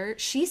together.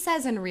 She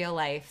says in real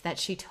life that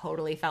she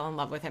totally fell in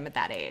love with him at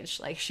that age.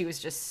 Like, she was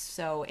just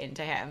so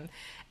into him.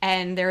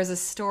 And there was a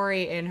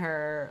story in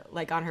her,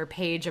 like on her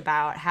page,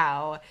 about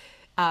how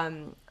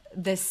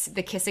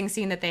the kissing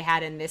scene that they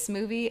had in this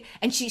movie,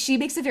 and she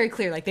makes it very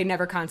clear, like, they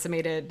never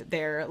consummated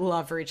their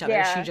love for each other.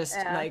 Yeah, she just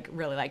like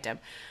really liked him.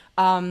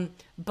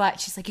 But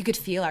she's like, you could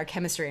feel our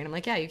chemistry. And I'm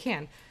like, yeah, you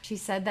can. She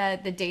said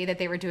that the day that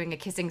they were doing a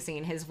kissing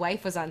scene, his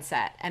wife was on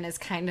set, and as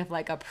kind of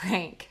like a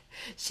prank,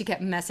 she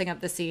kept messing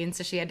up the scene,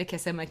 so she had to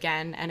kiss him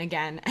again and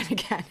again and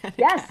again and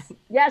again.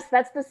 Yes,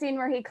 that's the scene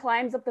where he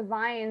climbs up the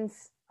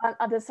vines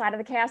on the side of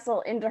the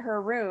castle into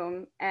her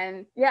room.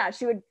 And yeah,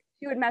 she would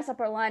mess up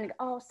her line and go,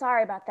 oh,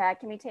 sorry about that.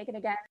 Can we take it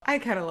again? I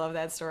kind of love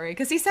that story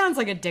because he sounds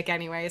like a dick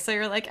anyway. So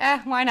you're like,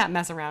 why not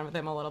mess around with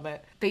him a little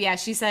bit? But yeah,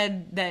 she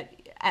said that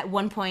at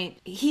one point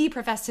he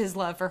professed his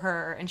love for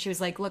her and she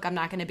was like, look, I'm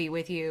not going to be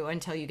with you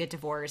until you get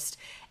divorced.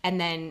 And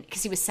then,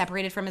 because he was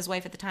separated from his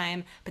wife at the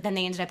time, but then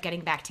they ended up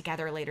getting back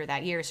together later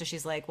that year. So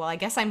she's like, well, I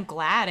guess I'm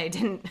glad I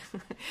didn't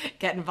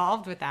get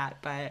involved with that.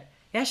 But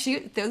yeah,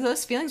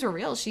 those feelings were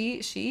real.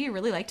 She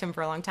really liked him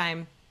for a long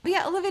time. But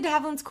yeah, Olivia de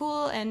Havilland's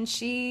cool, and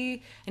I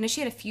know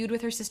she had a feud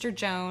with her sister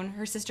Joan.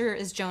 Her sister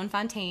is Joan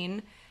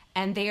Fontaine,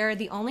 and they are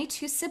the only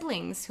 2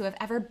 siblings who have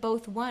ever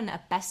both won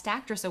a Best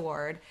Actress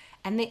award,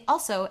 and they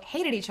also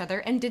hated each other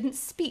and didn't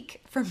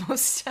speak for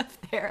most of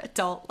their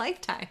adult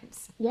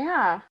lifetimes.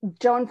 Yeah,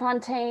 Joan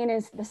Fontaine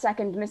is the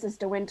second Mrs.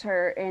 De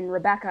Winter in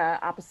Rebecca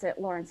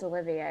opposite Laurence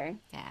Olivier.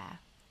 Yeah.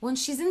 Well, and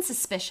she's in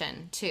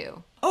Suspicion,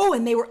 too. Oh,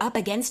 and they were up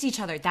against each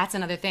other. That's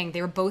another thing.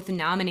 They were both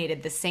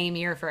nominated the same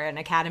year for an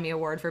Academy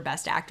Award for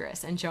Best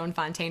Actress, and Joan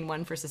Fontaine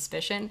won for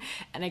Suspicion.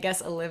 And I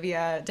guess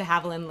Olivia de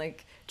Havilland,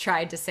 like,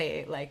 tried to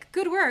say, like,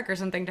 good work or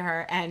something to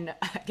her, and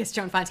I guess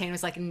Joan Fontaine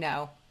was like,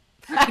 no,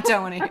 I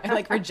don't want to,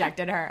 like,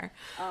 rejected her.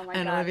 Oh my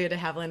And God. Olivia de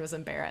Havilland was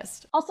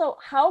embarrassed. Also,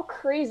 how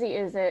crazy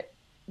is it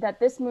that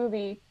this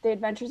movie, The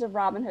Adventures of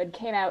Robin Hood,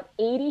 came out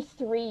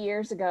 83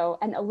 years ago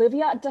and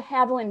Olivia de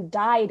Havilland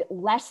died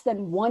less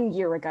than 1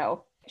 year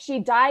ago? She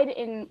died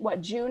in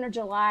what, June or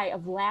July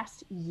of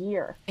last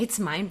year. It's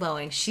mind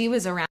blowing. She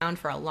was around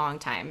for a long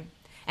time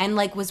and,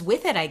 like, was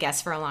with it, I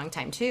guess, for a long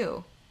time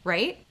too,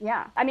 right?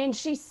 Yeah. I mean,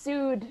 she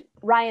sued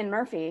Ryan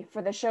Murphy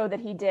for the show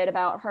that he did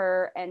about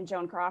her and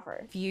Joan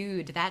Crawford.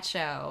 Feud, that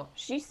show.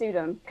 She sued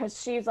him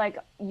because she's like,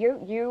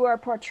 you are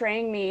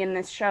portraying me in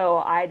this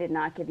show. I did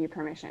not give you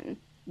permission.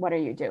 What are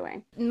you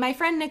doing? My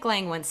friend Nick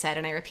Lang once said,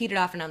 and I repeat it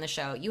often on the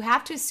show, you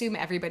have to assume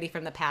everybody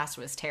from the past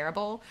was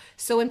terrible.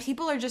 So when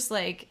people are just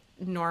like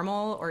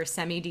normal or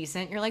semi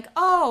decent, you're like,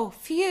 oh,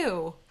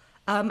 phew.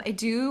 I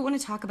do want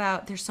to talk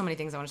about, there's so many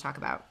things I want to talk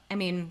about. I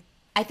mean,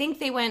 I think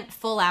they went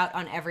full out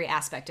on every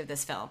aspect of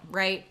this film,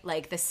 right?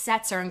 Like, the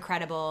sets are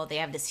incredible. They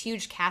have this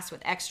huge cast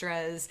with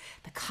extras.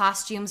 The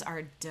costumes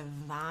are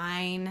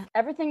divine.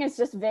 Everything is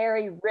just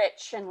very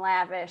rich and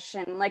lavish.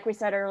 And like we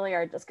said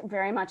earlier, just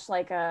very much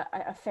like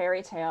a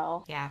fairy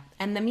tale. Yeah.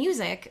 And the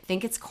music, I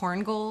think it's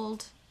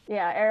Korngold.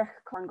 Yeah, Erich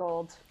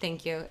Korngold.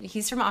 Thank you.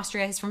 He's from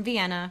Austria. He's from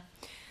Vienna.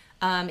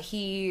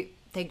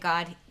 Thank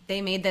God,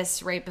 they made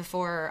this right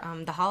before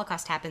the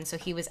Holocaust happened, so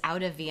he was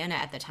out of Vienna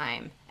at the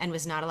time and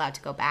was not allowed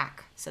to go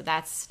back. So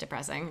that's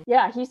depressing.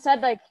 Yeah, he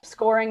said like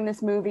scoring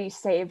this movie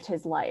saved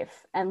his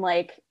life, and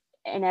like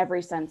in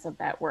every sense of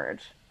that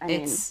word.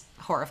 It's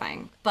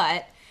horrifying.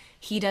 But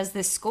he does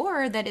this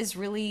score that is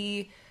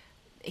really,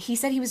 he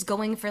said he was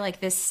going for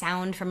like this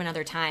sound from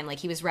another time, like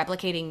he was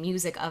replicating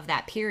music of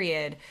that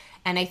period.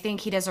 And I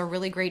think he does a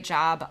really great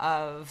job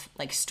of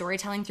like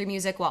storytelling through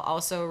music while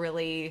also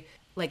really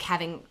like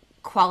having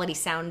quality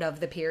sound of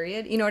the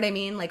period. You know what I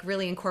mean? Like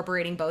really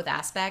incorporating both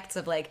aspects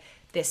of like,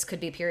 this could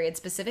be period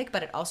specific,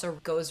 but it also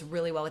goes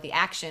really well with the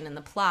action and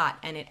the plot,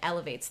 and it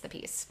elevates the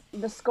piece.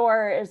 The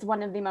score is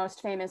one of the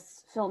most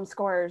famous film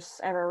scores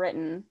ever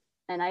written.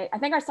 And I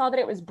think I saw that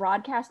it was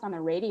broadcast on the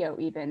radio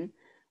even,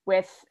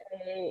 with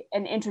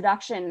an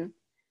introduction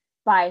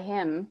by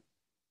him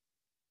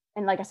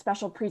and like a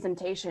special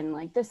presentation,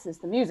 like, this is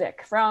the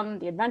music from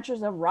The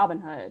Adventures of Robin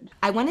Hood.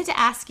 I wanted to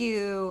ask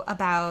you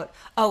about,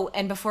 oh,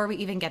 and before we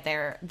even get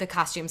there, the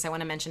costumes I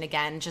want to mention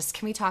again. Just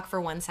can we talk for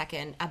 1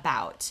 second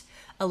about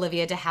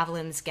Olivia de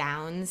Havilland's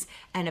gowns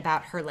and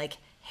about her like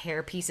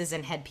hair pieces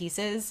and head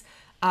pieces?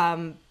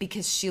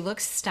 Because she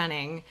looks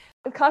stunning.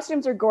 The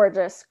costumes are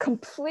gorgeous,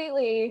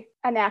 completely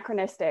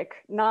anachronistic,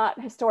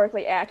 not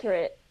historically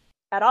accurate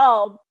at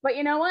all. But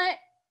you know what?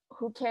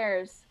 Who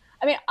cares?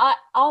 I mean,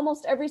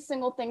 almost every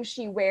single thing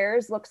she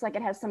wears looks like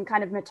it has some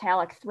kind of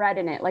metallic thread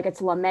in it, like it's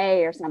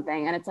lame or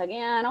something. And it's like,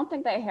 yeah, I don't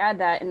think they had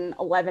that in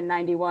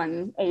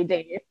 1191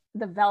 AD.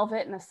 The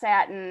velvet and the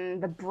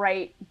satin, the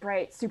bright,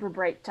 super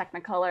bright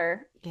Technicolor.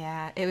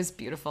 Yeah, it was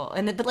beautiful.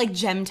 And but like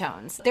gem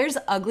tones. There's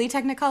ugly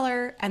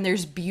Technicolor and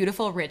there's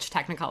beautiful, rich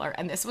Technicolor.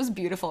 And this was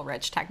beautiful,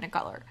 rich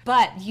Technicolor.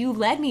 But you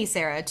led me,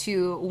 Sarah,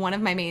 to one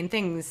of my main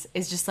things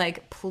is just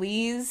like,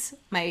 please,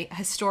 my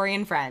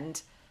historian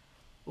friend,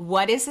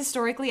 what is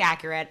historically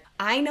accurate?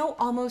 I know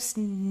almost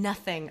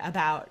nothing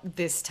about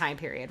this time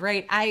period,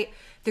 right?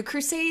 The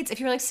Crusades, if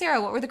you were like,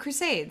 Sarah, what were the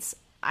Crusades?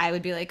 I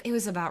would be like, it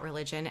was about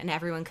religion and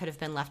everyone could have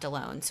been left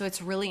alone. So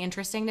it's really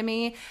interesting to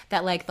me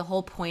that like the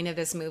whole point of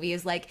this movie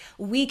is like,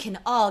 we can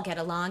all get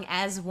along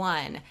as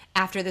one.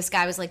 After this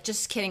guy was like,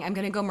 just kidding, I'm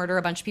going to go murder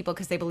a bunch of people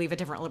because they believe a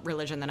different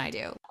religion than I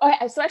do.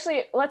 Okay, so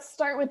actually, let's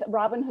start with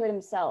Robin Hood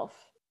himself.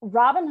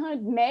 Robin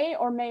Hood may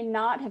or may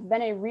not have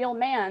been a real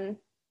man.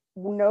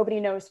 Nobody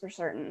knows for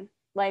certain.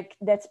 Like,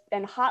 that's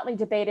been hotly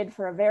debated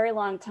for a very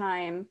long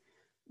time,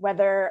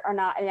 whether or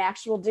not an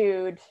actual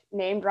dude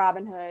named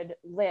Robin Hood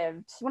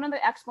lived. One of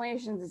the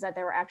explanations is that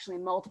there were actually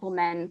multiple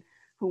men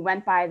who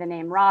went by the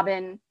name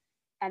Robin,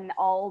 and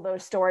all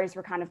those stories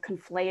were kind of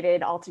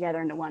conflated all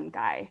together into one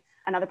guy.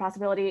 Another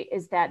possibility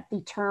is that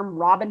the term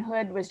Robin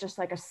Hood was just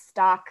like a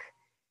stock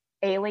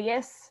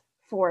alias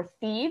for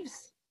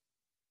thieves.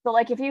 So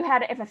like if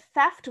a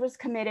theft was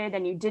committed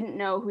and you didn't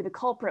know who the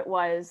culprit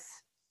was,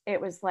 it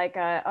was like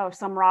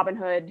some Robin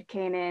Hood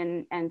came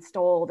in and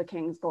stole the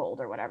king's gold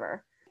or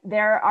whatever.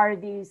 There are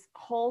these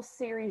whole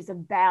series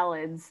of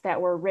ballads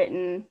that were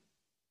written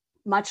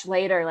much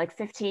later, like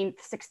 15th,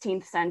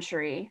 16th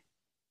century.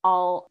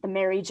 All the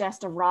Merry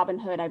Jest of Robin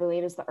Hood, I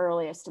believe, is the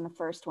earliest and the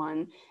first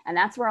one. And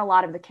that's where a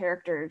lot of the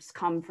characters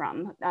come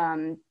from.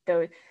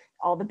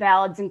 All the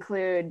ballads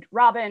include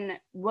Robin,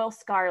 Will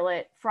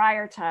Scarlet,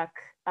 Friar Tuck,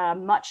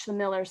 Much the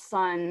Miller's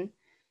Son,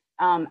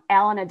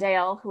 Alan a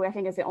Dale, who I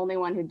think is the only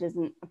one who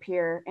doesn't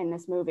appear in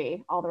this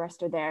movie. All the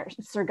rest are there.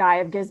 Sir Guy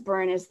of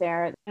Gisborne is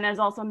there. And there's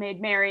also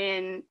Maid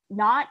Marian.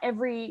 Not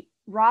every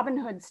Robin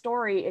Hood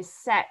story is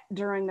set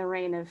during the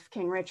reign of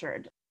King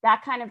Richard.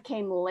 That kind of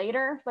came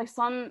later. Like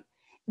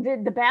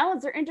the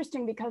ballads are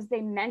interesting because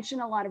they mention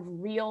a lot of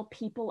real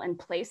people and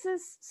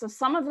places. So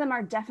some of them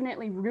are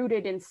definitely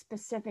rooted in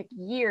specific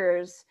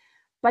years,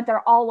 but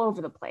they're all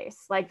over the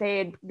place. Like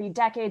they'd be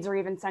decades or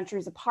even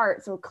centuries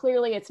apart. So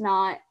clearly it's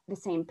not the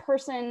same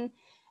person.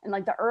 And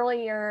like the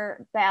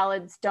earlier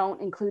ballads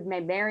don't include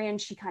Maid Marian.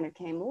 She kind of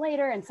came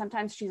later, and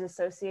sometimes she's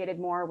associated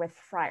more with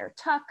Friar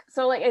Tuck.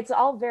 So like it's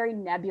all very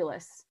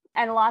nebulous.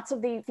 And lots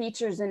of the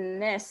features in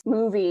this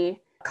movie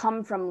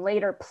come from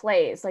later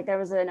plays. Like there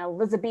was an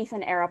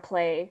Elizabethan era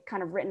play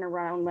kind of written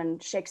around when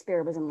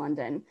Shakespeare was in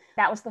London.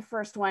 That was the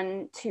first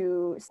one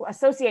to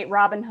associate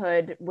Robin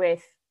Hood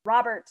with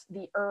Robert,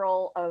 the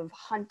Earl of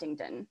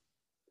Huntingdon.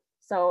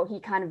 So he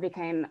kind of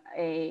became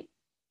a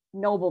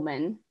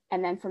nobleman.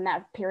 And then from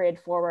that period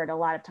forward, a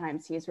lot of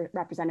times he is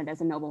represented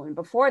as a nobleman.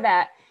 Before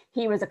that,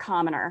 he was a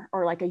commoner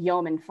or like a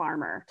yeoman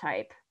farmer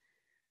type.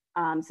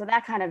 So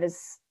that kind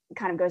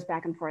of goes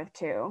back and forth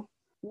too.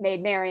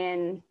 Maid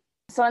Marian.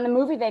 So in the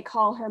movie, they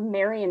call her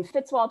Marian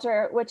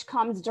Fitzwalter, which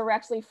comes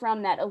directly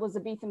from that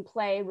Elizabethan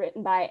play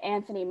written by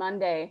Anthony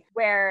Munday,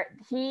 where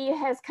he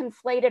has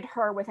conflated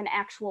her with an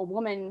actual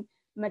woman,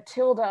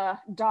 Matilda,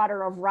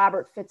 daughter of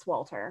Robert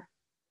Fitzwalter,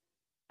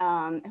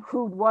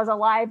 who was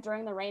alive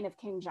during the reign of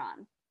King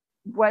John.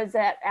 Was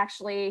that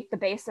actually the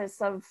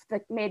basis of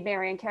the Maid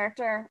Marian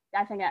character?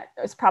 I think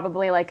it was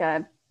probably like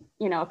a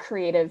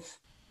creative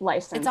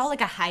license. It's all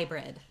like a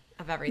hybrid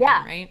of everything,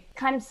 right?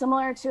 Kind of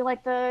similar to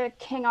like the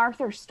King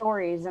Arthur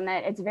stories, and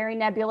that it's very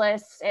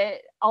nebulous.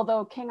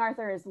 Although King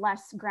Arthur is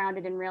less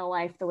grounded in real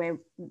life the way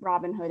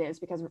Robin Hood is,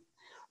 because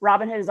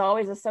Robin Hood is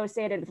always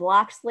associated with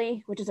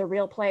Locksley, which is a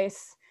real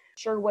place.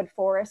 Sherwood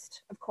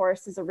Forest, of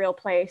course, is a real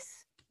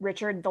place.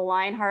 Richard the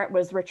Lionheart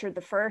was Richard the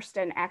First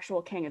and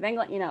actual King of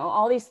England.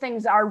 All these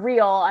things are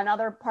real, and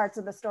other parts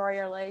of the story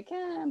are like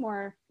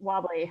more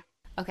wobbly.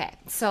 Okay,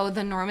 so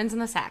the Normans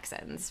and the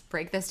Saxons,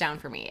 break this down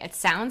for me. It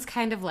sounds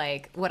kind of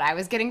like what I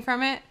was getting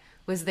from it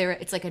was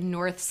it's like a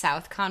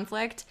north-south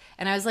conflict.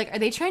 And I was like, are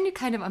they trying to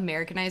kind of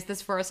Americanize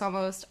this for us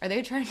almost? Are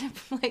they trying to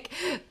like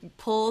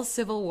pull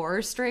Civil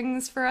War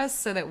strings for us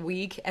so that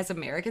we as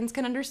Americans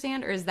can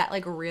understand? Or is that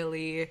like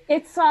really...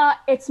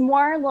 It's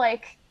more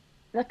like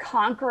the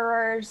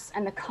conquerors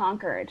and the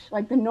conquered.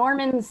 Like the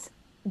Normans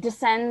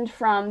descend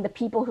from the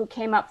people who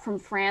came up from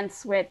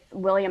France with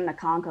William the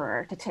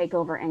Conqueror to take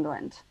over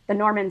England. The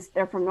Normans,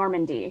 they're from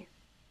Normandy.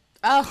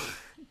 Oh,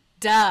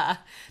 duh.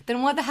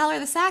 Then what the hell are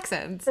the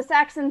Saxons? The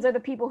Saxons are the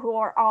people who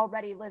are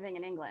already living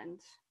in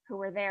England, who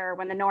were there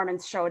when the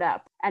Normans showed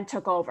up and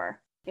took over.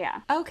 Yeah.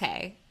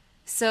 Okay.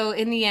 So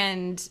in the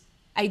end,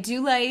 I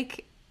do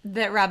like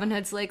that Robin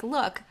Hood's like,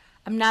 look,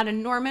 I'm not a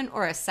Norman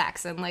or a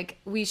Saxon. Like,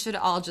 we should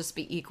all just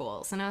be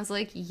equals. And I was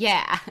like,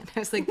 yeah. And I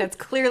was like, that's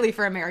clearly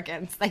for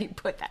Americans that you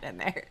put that in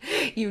there.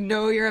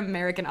 Your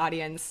American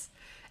audience.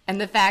 And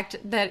the fact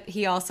that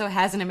he also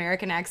has an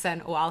American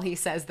accent while he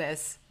says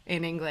this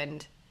in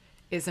England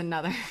is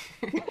another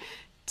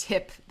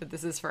tip that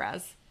this is for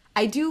us.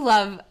 I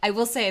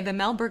will say, the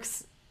Mel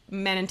Brooks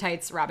Men in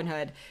Tights Robin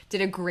Hood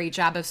did a great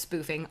job of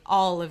spoofing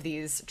all of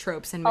these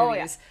tropes and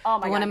movies. Oh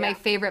my God, one of my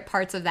favorite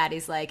parts of that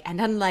is like,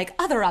 and unlike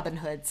other Robin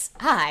Hoods,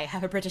 I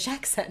have a British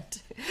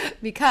accent.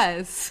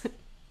 Because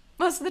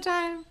most of the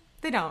time,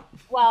 they don't.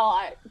 Well,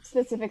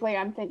 specifically,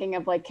 I'm thinking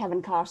of like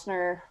Kevin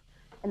Costner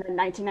in the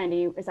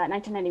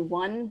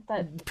 1991?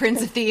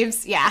 Prince of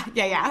Thieves? Yeah.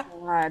 Oh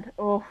God.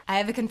 Oh. I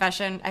have a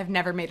confession. I've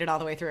never made it all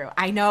the way through.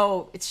 I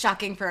know it's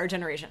shocking for our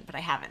generation, but I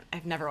haven't.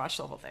 I've never watched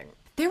the whole thing.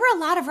 There were a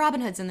lot of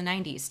Robin Hoods in the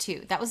 90s,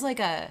 too. That was like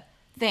a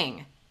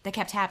thing that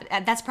kept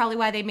happening. That's probably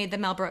why they made the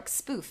Mel Brooks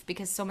spoof,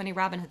 because so many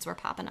Robin Hoods were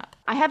popping up.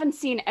 I haven't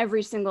seen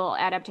every single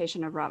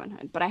adaptation of Robin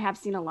Hood, but I have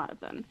seen a lot of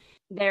them.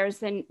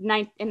 There's in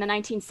the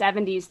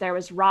 1970s, there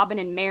was Robin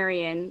and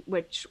Marian,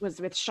 which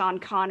was with Sean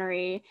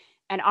Connery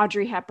and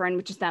Audrey Hepburn,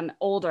 which is them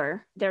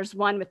older. There's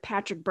one with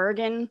Patrick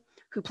Bergin,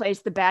 who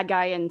plays the bad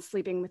guy in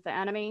Sleeping with the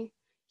Enemy.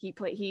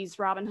 He's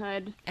Robin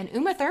Hood. And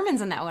Uma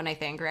Thurman's in that one, I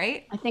think,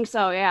 right? I think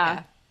so,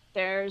 yeah.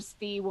 There's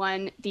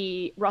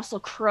the Russell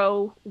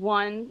Crowe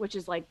one, which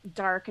is like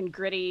dark and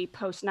gritty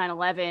post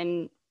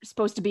 9/11,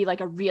 supposed to be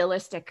like a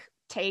realistic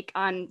take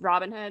on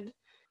Robin Hood.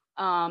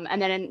 And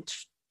then in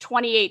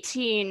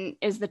 2018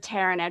 is the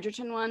Taron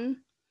Egerton one.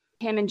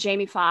 Him and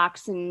Jamie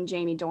Foxx and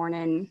Jamie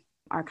Dornan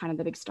are kind of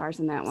the big stars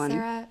in that one.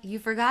 Sarah, you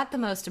forgot the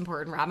most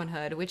important Robin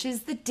Hood, which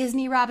is the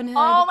Disney Robin Hood.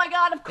 Oh my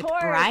God, of course.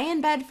 With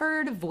Brian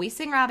Bedford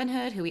voicing Robin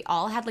Hood, who we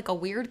all had like a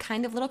weird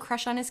kind of little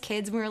crush on his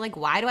kids. And we were like,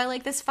 why do I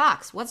like this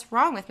fox? What's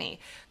wrong with me?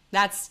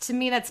 To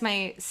me, that's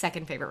my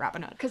second favorite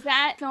Robin Hood. Because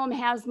that film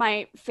has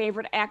my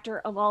favorite actor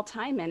of all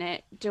time in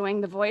it, doing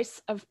the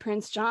voice of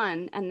Prince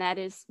John. And that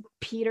is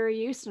Peter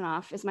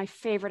Ustinov, is my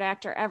favorite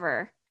actor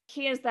ever.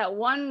 He has that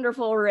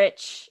wonderful,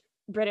 rich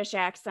British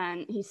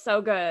accent. He's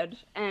so good,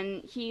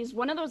 and he's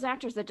one of those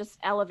actors that just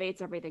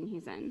elevates everything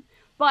he's in.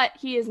 But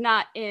he is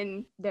not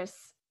in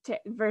this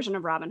version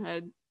of Robin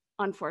Hood,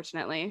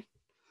 unfortunately.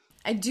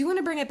 I do want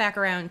to bring it back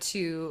around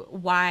to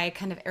why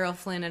kind of Errol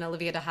Flynn and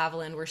Olivia de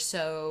Havilland were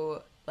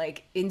so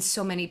like in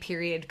so many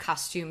period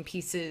costume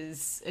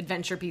pieces,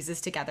 adventure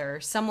pieces together.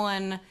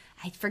 Someone,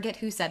 I forget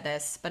who said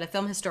this, but a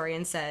film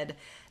historian said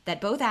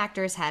that both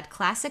actors had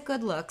classic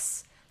good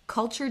looks,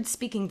 cultured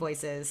speaking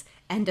voices,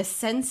 and a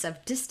sense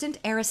of distant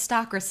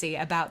aristocracy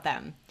about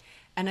them.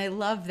 And I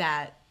love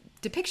that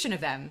depiction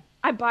of them.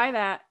 I buy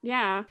that,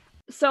 yeah.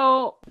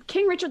 So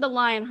King Richard the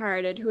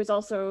Lionhearted, who is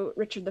also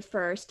Richard the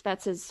First,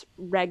 that's his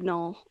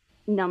regnal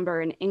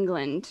number in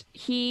England.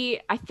 He,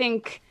 I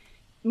think,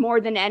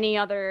 more than any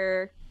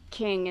other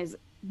king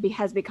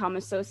has become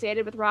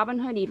associated with Robin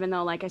Hood, even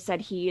though, like I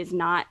said, he is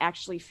not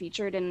actually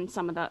featured in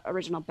some of the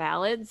original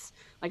ballads.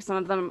 Like some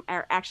of them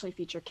are actually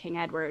feature King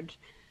Edward.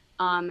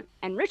 And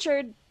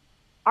Richard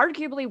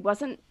arguably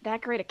wasn't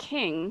that great a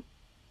king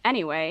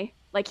anyway.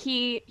 Like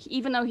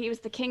even though he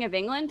was the king of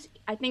England,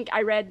 I think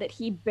I read that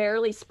he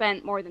barely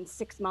spent more than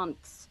 6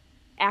 months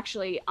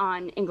actually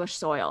on English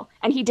soil.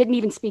 And he didn't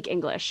even speak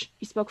English.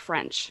 He spoke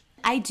French.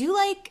 I do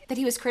like that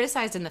he was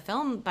criticized in the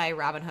film by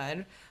Robin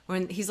Hood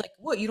when he's like,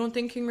 "What, you don't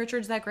think King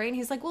Richard's that great?" And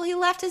he's like, "Well, he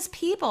left his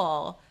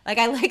people." Like,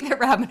 I like that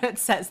Robin Hood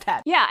says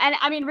that. Yeah, and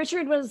I mean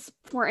Richard was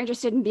more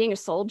interested in being a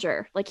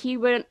soldier. Like he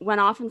went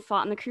off and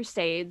fought in the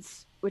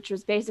Crusades, which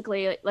was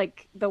basically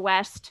like the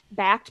West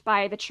backed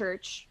by the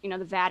church,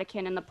 the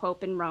Vatican and the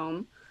Pope in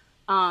Rome,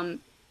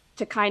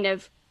 to kind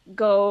of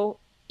go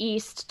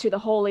east to the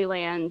Holy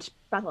Land,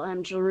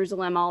 Bethlehem,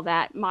 Jerusalem, all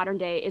that modern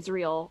day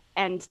Israel,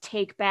 and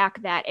take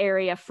back that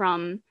area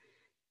from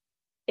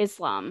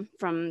Islam,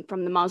 from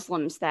the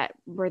Muslims that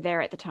were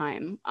there at the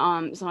time.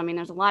 So I mean,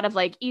 there's a lot of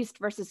like East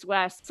versus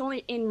West. It's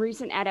only in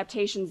recent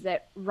adaptations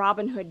that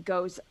Robin Hood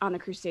goes on the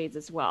Crusades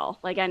as well.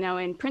 Like I know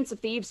in Prince of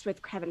Thieves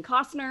with Kevin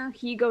Costner,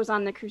 he goes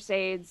on the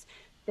Crusades.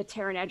 The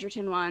Taron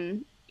Egerton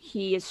one,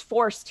 he's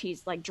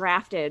like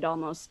drafted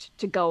almost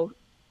to go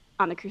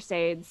on the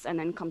Crusades and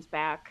then comes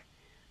back.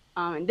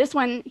 And this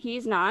one,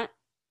 he's not.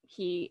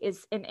 He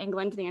is in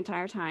England the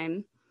entire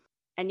time.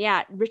 And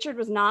yeah, Richard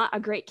was not a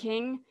great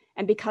king.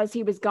 And because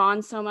he was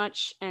gone so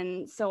much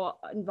and so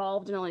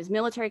involved in all these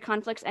military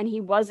conflicts, and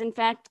he was in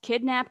fact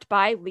kidnapped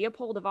by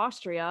Leopold of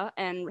Austria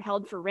and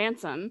held for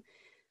ransom,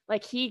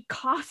 like he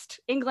cost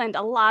England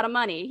a lot of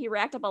money. He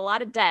racked up a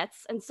lot of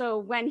debts. And so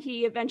when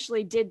he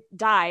eventually did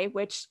die,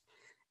 which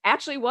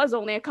actually was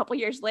only a couple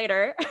years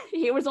later,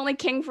 he was only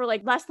king for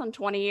like less than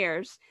 20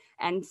 years.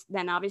 And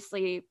then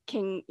obviously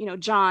King,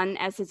 John,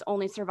 as his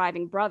only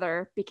surviving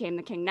brother, became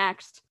the king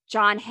next.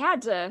 John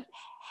had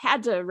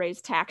to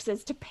raise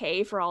taxes to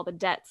pay for all the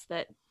debts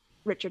that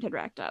Richard had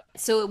racked up.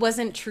 So it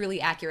wasn't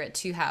truly accurate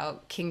to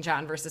how King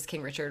John versus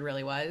King Richard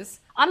really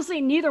was?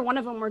 Honestly, neither one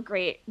of them were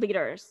great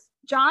leaders.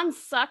 John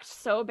sucked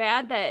so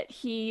bad that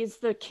he's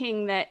the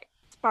king that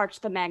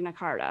sparked the Magna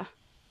Carta.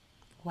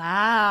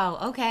 Wow,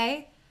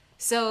 okay.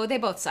 So they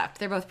both sucked.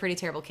 They're both pretty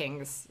terrible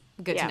kings.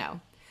 Good to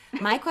know.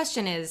 My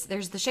question is,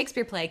 there's the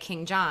Shakespeare play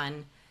King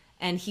John,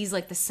 and he's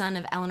like the son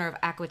of Eleanor of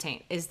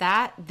Aquitaine. Is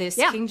that this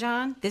King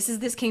John? This is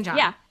this King John.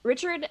 Yeah.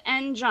 Richard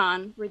and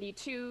John were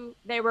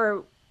they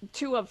were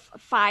two of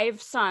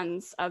 5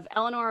 sons of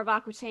Eleanor of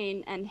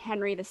Aquitaine and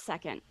Henry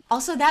II.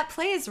 Also, that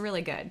play is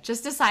really good.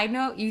 Just a side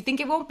note, you think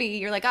it won't be.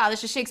 You're like, oh,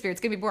 this is Shakespeare.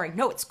 It's going to be boring.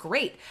 No, it's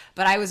great.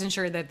 But I wasn't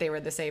sure that they were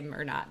the same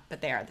or not,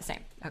 but they are the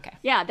same. Okay.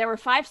 Yeah, there were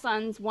 5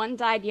 sons. 1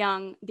 died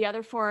young. The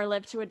other 4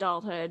 lived to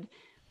adulthood.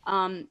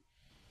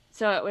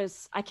 So it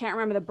was, I can't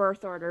remember the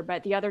birth order,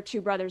 but the other 2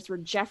 brothers were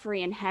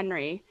Geoffrey and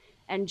Henry.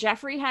 And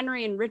Geoffrey,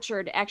 Henry, and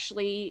Richard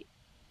actually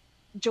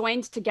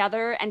joined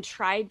together and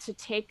tried to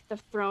take the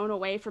throne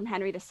away from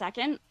Henry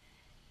II,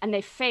 and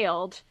they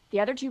failed. The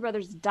other 2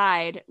 brothers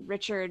died.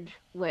 Richard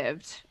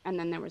lived, and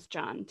then there was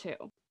John too.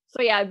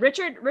 So yeah,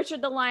 Richard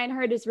the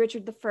Lionheart is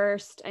Richard I,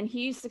 and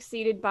he's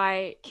succeeded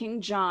by King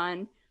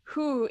John,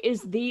 who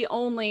is the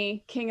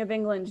only king of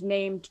England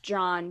named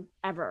John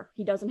ever.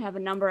 He doesn't have a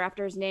number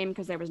after his name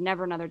because there was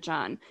never another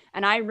John.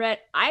 And I read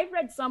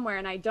somewhere,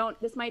 and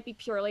this might be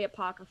purely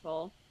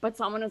apocryphal, but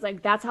someone was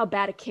like, that's how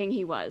bad a king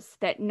he was,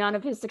 that none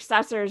of his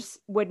successors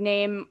would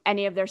name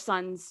any of their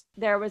sons.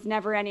 There was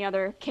never any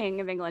other king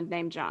of England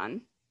named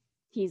John.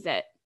 He's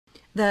it.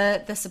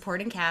 The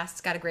supporting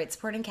cast, got a great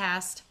supporting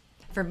cast.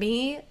 For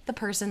me, the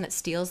person that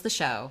steals the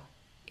show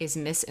is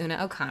Miss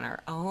Una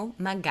O'Connor. Oh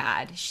my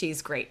God,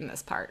 she's great in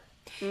this part.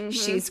 Mm-hmm.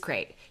 She's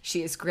great.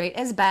 She is great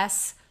as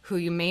Bess, who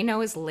you may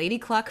know as Lady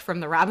Cluck from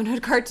the Robin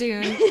Hood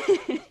cartoon.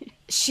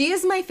 She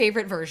is my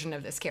favorite version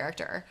of this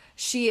character.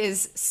 She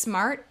is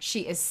smart,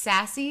 she is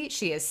sassy,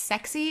 she is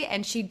sexy,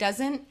 and she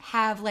doesn't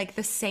have like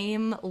the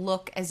same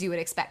look as you would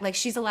expect. Like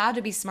she's allowed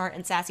to be smart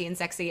and sassy and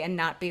sexy and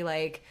not be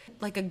like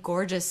a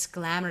gorgeous,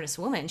 glamorous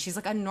woman. She's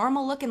like a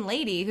normal looking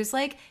lady who's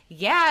like,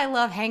 yeah, I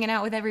love hanging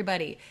out with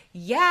everybody.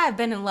 Yeah, I've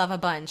been in love a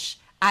bunch.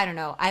 I don't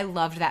know. I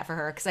loved that for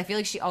her because I feel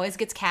like she always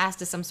gets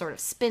cast as some sort of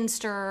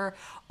spinster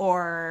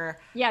or...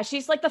 Yeah,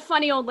 she's like the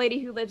funny old lady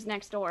who lives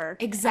next door.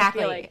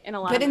 Exactly. Like, in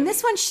a lot but of in movies.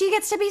 this one, she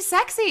gets to be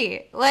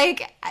sexy.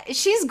 Like,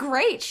 she's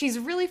great. She's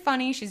really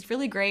funny. She's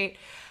really great.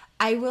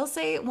 I will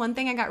say one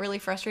thing I got really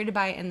frustrated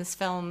by in this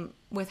film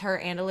with her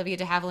and Olivia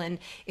de Havilland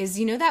is,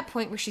 that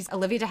point where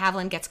Olivia de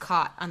Havilland gets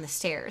caught on the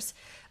stairs.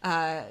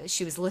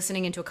 She was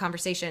listening into a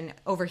conversation,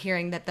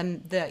 overhearing that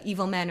the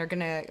evil men are going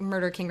to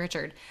murder King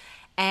Richard.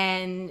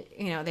 And,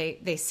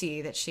 they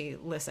see that she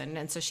listened.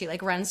 And so she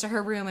like runs to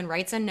her room and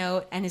writes a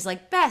note and is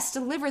like, Bess,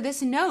 deliver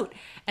this note.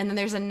 And then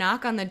there's a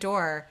knock on the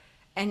door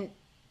and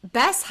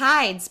Bess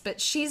hides,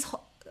 but she's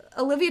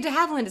Olivia de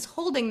Havilland is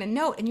holding the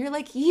note, and you're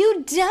like,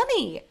 you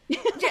dummy.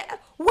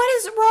 What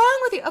is wrong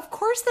with you? Of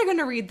course they're going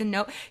to read the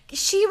note.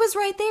 She was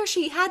right there.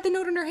 She had the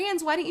note in her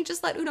hands. Why didn't you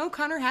just let Una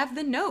O'Connor have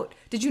the note?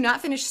 Did you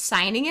not finish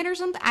signing it or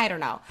something? I don't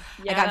know.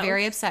 Yeah, I got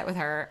very upset with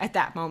her at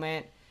that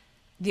moment.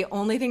 The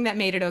only thing that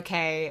made it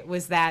okay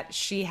was that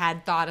she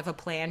had thought of a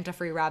plan to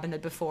free Robin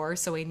Hood before,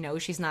 so we know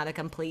she's not a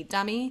complete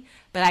dummy.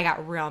 But I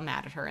got real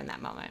mad at her in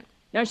that moment.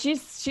 No,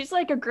 she's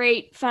like a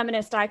great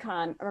feminist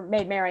icon, or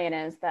Maid Marian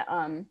is, that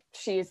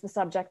she's the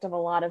subject of a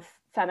lot of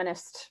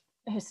feminist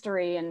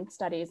history and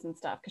studies and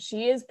stuff, because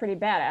she is pretty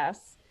badass.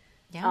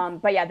 Yeah.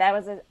 But yeah, that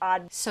was an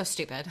odd So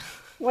stupid.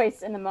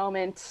 choice in the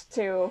moment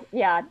to,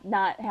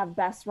 not have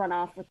Bess run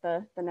off with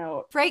the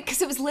note. Right?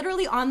 Because it was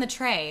literally on the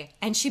tray,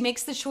 and she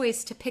makes the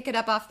choice to pick it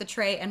up off the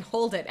tray and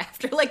hold it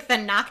after, like, the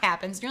knock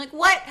happens. And you're like,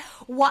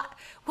 what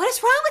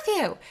is wrong with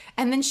you?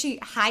 And then she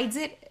hides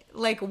it,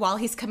 like, while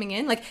he's coming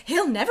in. Like,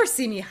 he'll never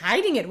see me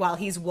hiding it while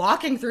he's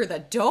walking through the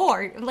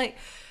door. Like,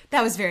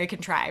 that was very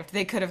contrived.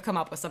 They could have come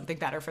up with something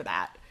better for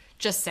that.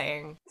 Just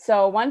saying.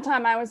 So one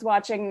time I was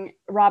watching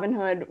Robin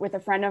Hood with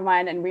a friend of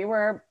mine, and we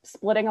were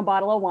splitting a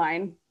bottle of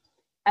wine.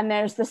 And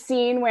there's the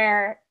scene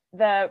where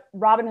the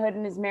Robin Hood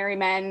and his merry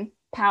men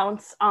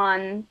pounce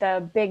on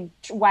the big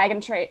wagon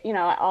train,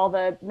 all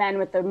the men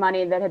with the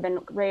money that had been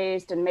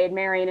raised, and Maid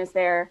Marian is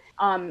there.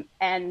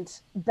 And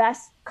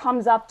Bess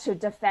comes up to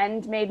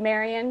defend Maid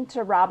Marian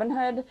to Robin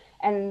Hood,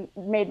 and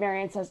Maid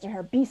Marian says to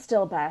her, "Be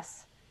still,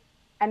 Bess."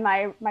 And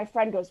my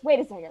friend goes, "Wait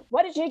a second,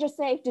 what did she just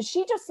say? Did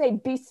she just say,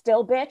 'be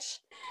still, bitch'?"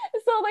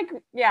 So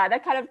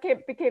that kind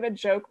of became a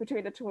joke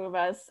between the two of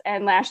us.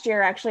 And last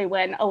year, actually,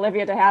 when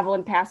Olivia de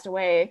Havilland passed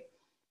away,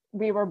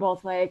 we were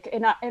both like,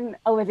 in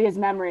Olivia's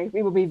memory,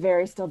 we will be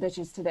very still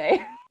bitches today.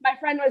 My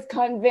friend was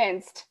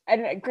convinced,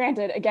 and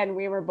granted, again,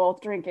 we were both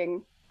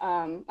drinking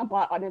an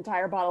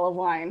entire bottle of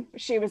wine.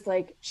 She was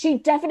like, "She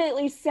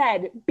definitely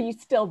said, 'be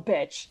still,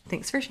 bitch.'"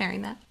 Thanks for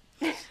sharing that.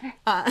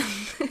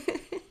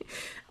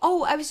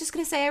 Oh, I was just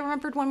going to say, I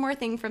remembered one more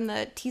thing from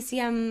the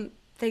TCM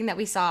thing that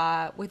we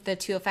saw with the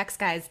 2FX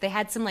guys. They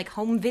had some, like,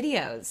 home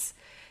videos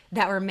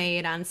that were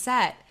made on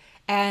set.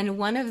 And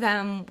one of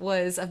them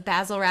was of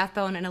Basil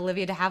Rathbone and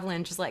Olivia de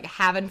Havilland just, like,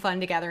 having fun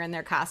together in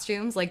their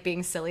costumes, like,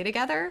 being silly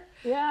together.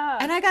 Yeah.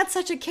 And I got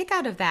such a kick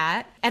out of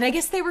that. And I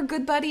guess they were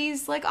good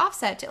buddies, like,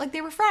 Offset. Like,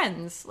 they were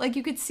friends. Like,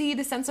 you could see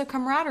the sense of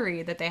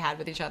camaraderie that they had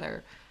with each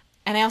other.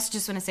 And I also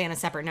just want to say on a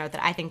separate note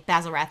that I think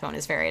Basil Rathbone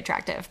is very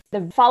attractive.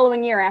 The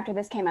following year after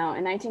this came out,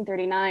 in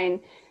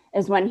 1939,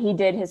 is when he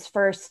did his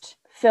first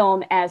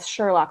film as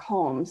Sherlock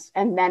Holmes.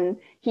 And then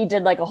he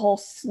did, like, a whole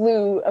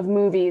slew of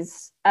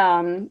movies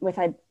with,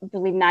 I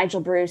believe,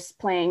 Nigel Bruce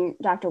playing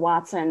Dr.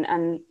 Watson.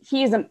 And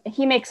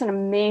he makes an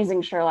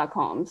amazing Sherlock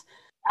Holmes.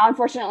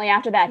 Unfortunately,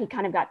 after that, he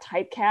kind of got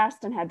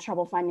typecast and had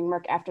trouble finding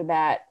work after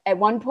that. At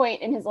one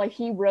point in his life,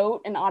 he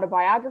wrote an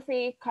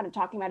autobiography kind of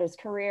talking about his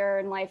career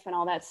and life and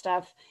all that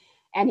stuff.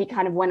 And he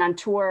kind of went on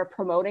tour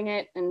promoting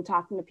it and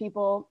talking to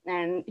people.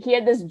 And he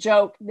had this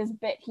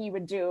bit he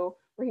would do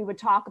where he would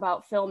talk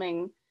about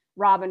filming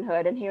Robin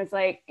Hood. And he was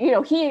like,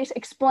 he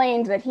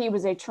explained that he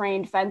was a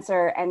trained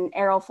fencer, and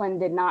Errol Flynn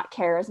did not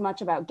care as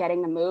much about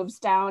getting the moves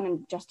down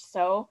and just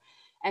so.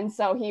 And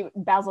so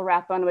Basil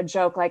Rathbone would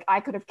joke, like, "I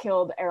could have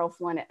killed Errol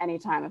Flynn at any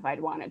time if I'd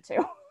wanted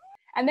to."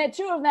 And the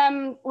two of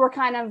them were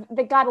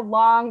they got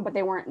along, but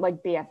they weren't,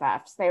 like,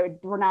 BFFs. They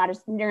were not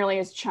nearly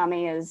as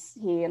chummy as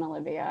he and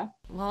Olivia.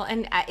 Well,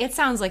 and it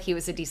sounds like he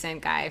was a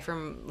decent guy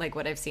from, like,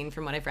 what I've seen,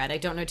 from what I've read. I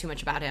don't know too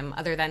much about him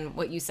other than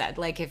what you said.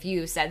 Like, if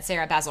you said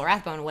Sarah Basil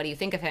Rathbone, what do you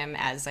think of him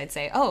as? I'd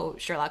say, oh,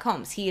 Sherlock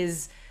Holmes. He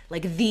is,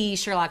 like, the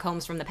Sherlock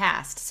Holmes from the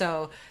past.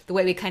 So the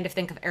way we kind of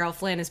think of Errol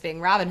Flynn as being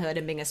Robin Hood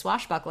and being a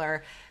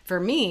swashbuckler, for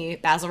me,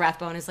 Basil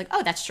Rathbone is like,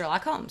 oh, that's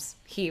Sherlock Holmes.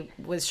 He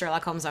was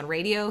Sherlock Holmes on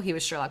radio. He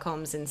was Sherlock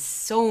Holmes in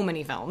so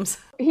many films.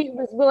 He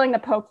was willing to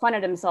poke fun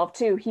at himself,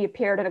 too. He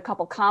appeared in a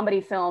couple comedy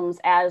films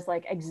as,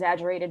 like,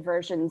 exaggerated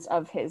versions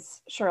of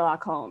his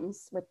Sherlock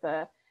Holmes with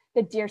the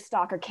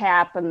deerstalker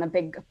cap and the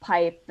big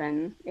pipe,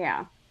 and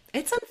yeah.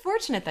 It's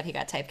unfortunate that he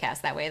got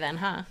typecast that way then,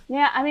 huh?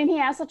 Yeah, I mean, he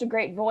has such a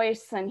great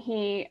voice, and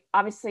he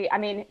obviously,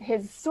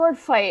 his sword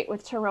fight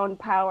with Tyrone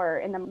Power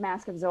in The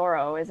Mask of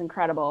Zorro is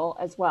incredible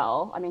as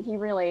well. I mean, he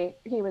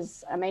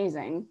was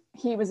amazing.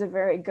 He was a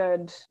very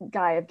good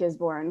Guy of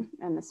Gisborne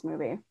in this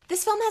movie.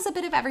 This film has a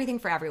bit of everything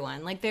for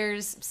everyone. Like,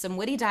 there's some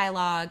witty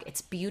dialogue.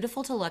 It's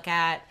beautiful to look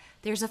at.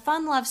 There's a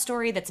fun love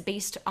story that's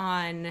based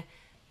on,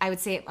 I would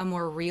say, a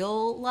more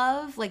real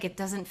love. Like, it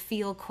doesn't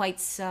feel quite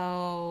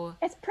so...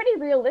 It's pretty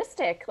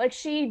realistic. Like,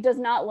 she does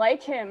not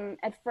like him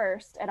at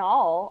first at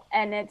all.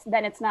 And it's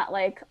not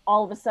like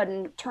all of a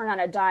sudden turn on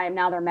a dime,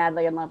 now they're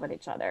madly in love with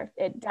each other.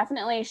 It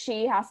definitely,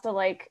 she has to,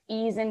 like,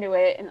 ease into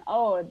it and,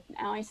 oh,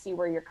 now I see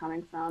where you're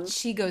coming from.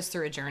 She goes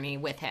through a journey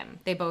with him.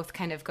 They both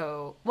kind of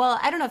go... Well,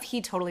 I don't know if he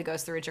totally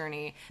goes through a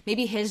journey.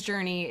 Maybe his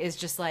journey is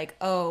just like,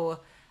 oh,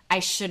 I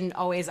shouldn't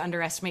always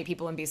underestimate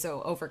people and be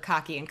so over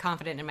cocky and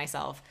confident in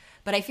myself.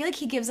 But I feel like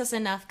he gives us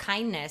enough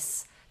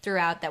kindness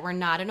throughout that we're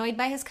not annoyed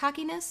by his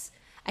cockiness.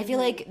 I feel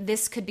like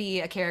this could be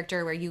a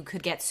character where you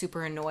could get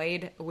super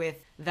annoyed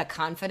with the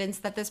confidence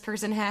that this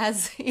person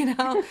has, you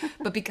know?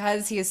 But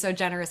because he is so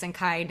generous and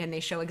kind and they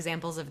show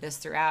examples of this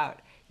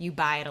throughout, you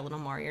buy it a little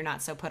more. You're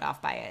not so put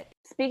off by it.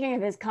 Speaking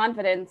of his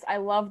confidence, I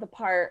love the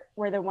part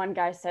where the one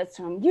guy says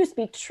to him, "You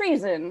speak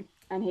treason,"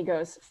 and he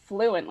goes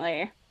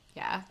fluently.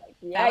 Yeah.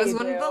 Yeah, That was you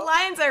one do. of the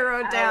lines I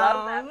wrote I down.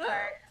 love that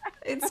part.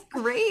 It's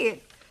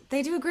great.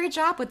 They do a great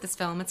job with this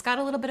film. It's got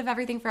a little bit of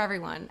everything for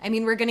everyone. I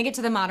mean, we're going to get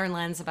to the modern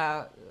lens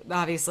about,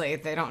 obviously,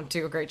 they don't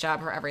do a great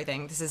job for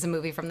everything. This is a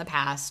movie from the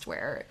past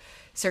where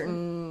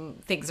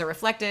certain things are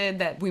reflected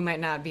that we might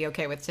not be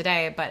okay with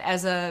today. But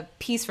as a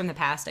piece from the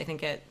past, I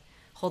think it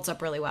holds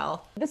up really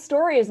well. The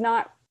story is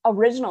not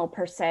original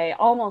per se.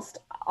 Almost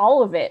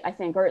all of it, I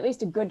think, or at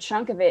least a good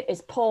chunk of it,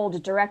 is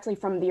pulled directly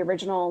from the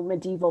original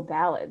medieval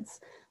ballads.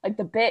 Like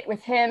the bit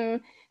with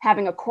him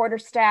having a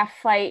quarterstaff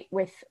fight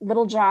with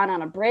Little John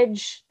on a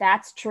bridge,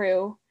 that's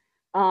true.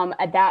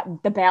 That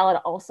the ballad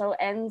also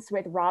ends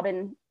with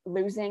Robin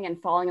losing and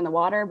falling in the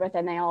water, but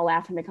then they all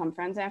laugh and become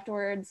friends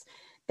afterwards.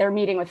 Their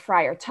meeting with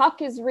Friar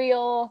Tuck is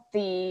real.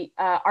 The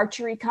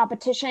archery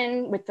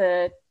competition with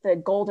the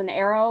golden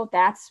arrow,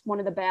 that's one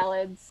of the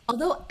ballads.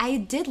 Although I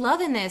did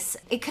love in this,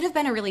 it could have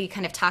been a really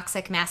kind of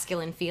toxic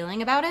masculine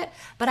feeling about it,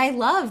 but I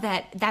love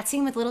that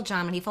scene with Little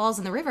John when he falls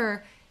in the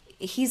river.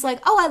 He's like,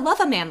 "Oh, I love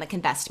a man that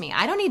can best me.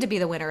 I don't need to be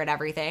the winner at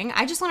everything.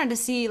 I just wanted to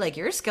see like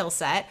your skill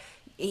set."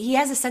 He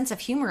has a sense of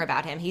humor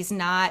about him. He's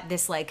not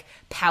this like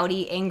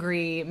pouty,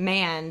 angry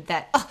man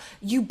that, "Oh,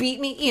 you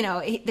beat me." You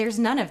know, there's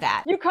none of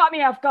that. You caught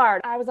me off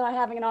guard. I was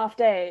having an off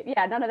day.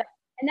 Yeah, none of that.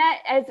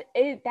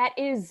 And that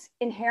is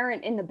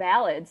inherent in the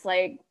ballads.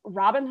 Like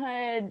Robin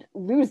Hood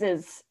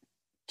loses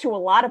to a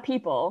lot of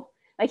people.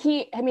 Like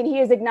he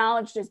is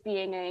acknowledged as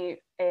being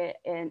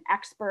an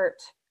expert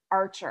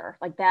archer.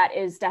 Like that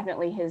is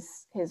definitely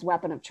his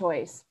weapon of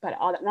choice. But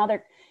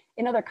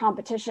in other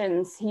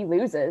competitions, he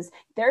loses.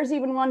 There's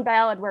even one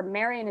ballad where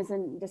Marion is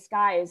in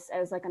disguise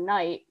as like a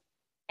knight,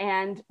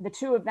 and the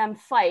two of them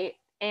fight,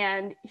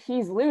 and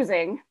he's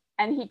losing,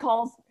 and he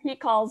calls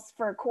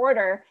for a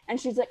quarter, and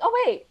she's like,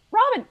 "Oh wait,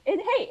 Robin,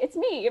 hey, it's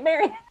me,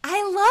 Marion."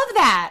 I love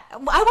that. I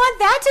want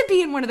that to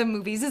be in one of the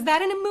movies. Is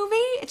that in a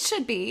movie? It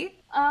should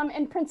be.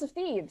 In Prince of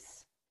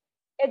Thieves,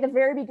 at the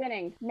very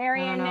beginning,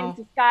 Marion is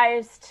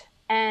disguised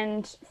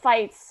and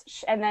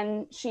fights, and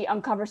then she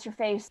uncovers her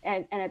face,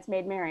 and it's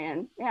Maid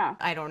Marian. Yeah.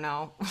 I don't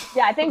know.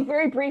 Yeah, I think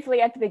very briefly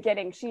at the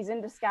beginning, she's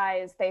in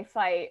disguise, they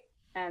fight,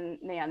 and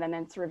yeah, then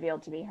it's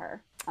revealed to be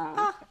her.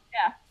 Yeah.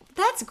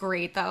 That's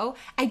great, though.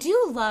 I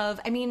do love,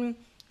 I mean,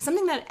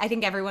 something that I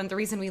think the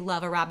reason we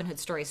love a Robin Hood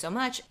story so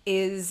much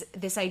is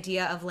this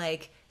idea of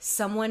like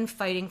someone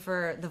fighting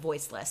for the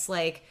voiceless.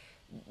 Like,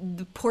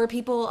 the poor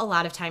people a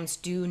lot of times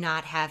do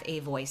not have a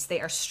voice. They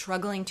are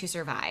struggling to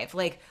survive.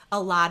 Like a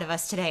lot of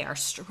us today are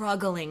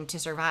struggling to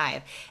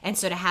survive. And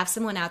so to have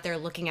someone out there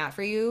looking out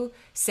for you,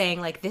 saying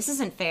like, "This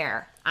isn't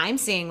fair. I'm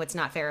seeing what's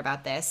not fair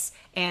about this.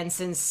 And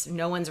since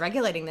no one's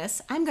regulating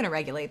this, I'm going to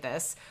regulate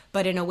this,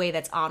 but in a way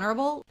that's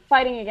honorable."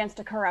 Fighting against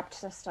a corrupt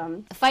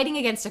system. Fighting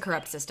against a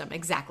corrupt system.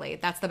 Exactly.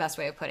 That's the best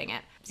way of putting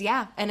it.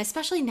 Yeah. And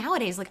especially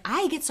nowadays, like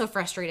I get so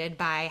frustrated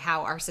by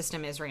how our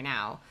system is right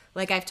now.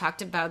 Like I've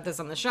talked about this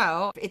on the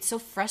show. It's so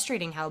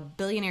frustrating how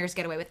billionaires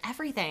get away with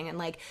everything and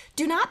like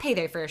do not pay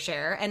their fair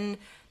share. And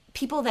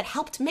people that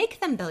helped make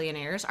them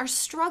billionaires are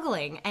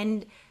struggling.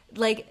 And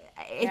like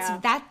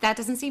that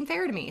doesn't seem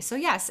fair to me. So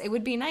yes, it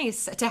would be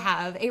nice to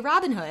have a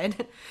Robin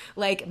Hood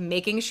like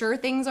making sure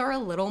things are a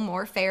little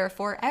more fair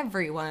for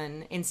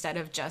everyone instead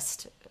of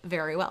just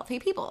very wealthy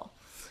people.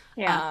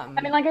 Yeah.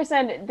 I mean, like I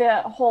said,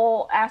 the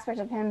whole aspect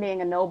of him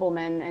being a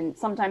nobleman, and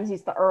sometimes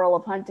he's the Earl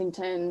of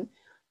Huntington.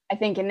 I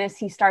think in this,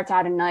 he starts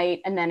out a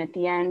knight, and then at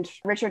the end,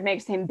 Richard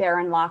makes him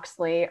Baron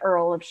Locksley,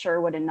 Earl of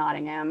Sherwood and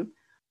Nottingham.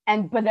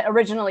 But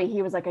originally,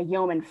 he was like a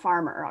yeoman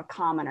farmer, a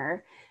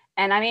commoner.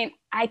 And I mean,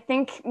 I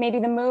think maybe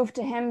the move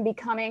to him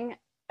becoming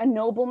a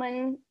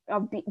nobleman,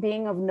 of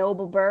being of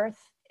noble birth,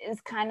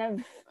 is kind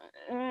of,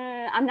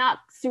 I'm not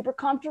super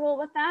comfortable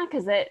with that,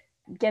 because it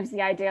gives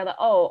the idea that,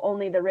 oh,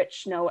 only the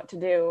rich know what to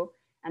do,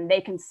 and they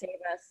can save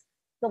us.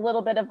 A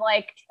little bit of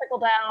like trickle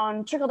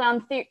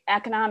down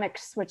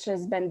economics, which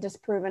has been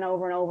disproven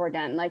over and over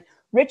again. Like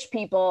rich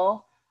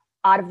people,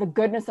 out of the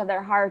goodness of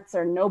their hearts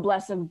or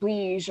noblesse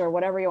oblige or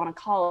whatever you want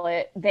to call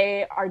it,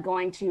 they are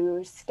going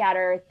to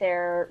scatter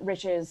their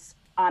riches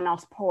on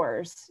us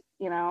poors,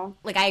 you know?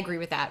 Like I agree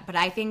with that, but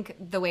I think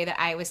the way that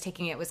I was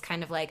taking it was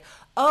kind of like,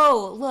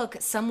 oh, look,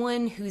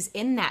 someone who's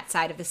in that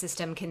side of the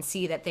system can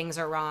see that things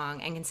are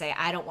wrong and can say,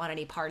 "I don't want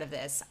any part of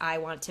this. I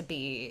want to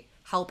be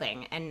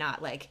helping and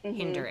not like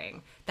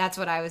hindering." That's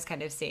what I was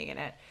kind of seeing in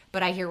it.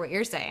 But I hear what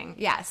you're saying.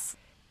 Yes.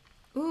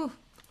 Ooh.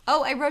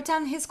 Oh, I wrote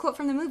down his quote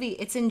from the movie.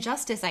 "It's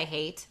injustice I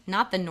hate,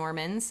 not the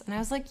Normans." And I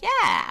was like,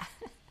 yeah.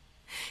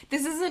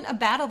 This isn't a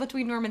battle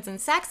between Normans and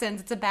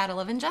Saxons. It's a battle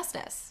of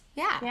injustice.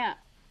 Yeah. Yeah.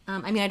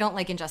 I mean, I don't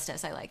like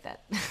injustice. I like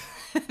that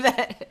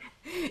that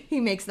he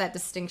makes that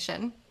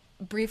distinction.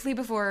 Briefly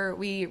before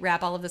we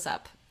wrap all of this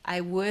up,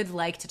 I would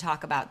like to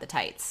talk about the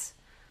tights.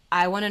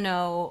 I want to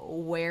know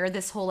where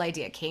this whole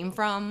idea came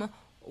from.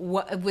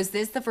 What was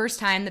this the first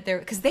time that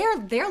because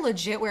they're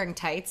legit wearing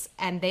tights,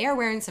 and they are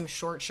wearing some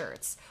short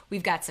shirts.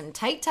 We've got some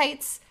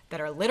tights that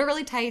are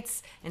literally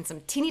tights and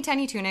some teeny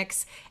tiny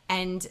tunics,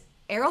 and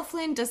Errol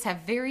Flynn does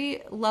have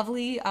very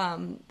lovely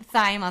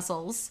thigh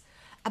muscles.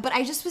 But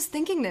I just was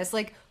thinking this,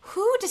 like,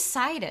 who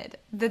decided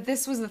that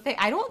this was the thing?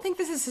 I don't think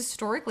this is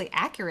historically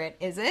accurate,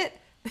 is it?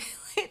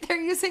 They're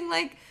using,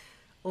 like,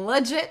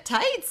 legit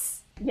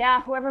tights.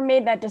 Yeah, whoever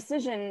made that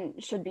decision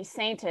should be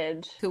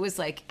sainted. Who was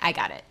like, I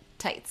got it,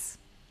 tights.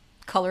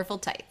 Colorful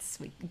tights.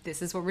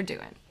 This is what we're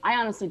doing. I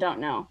honestly don't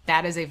know.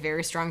 That is a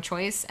very strong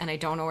choice, and I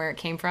don't know where it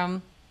came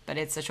from, but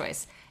it's a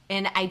choice.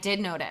 And I did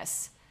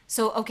notice.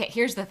 So, okay,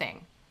 here's the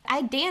thing.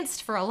 I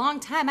danced for a long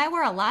time. I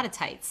wore a lot of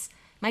tights.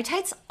 My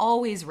tights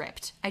always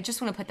ripped. I just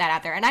want to put that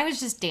out there. And I was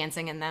just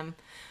dancing in them.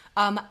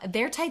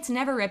 Their tights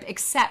never rip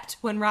except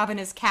when Robin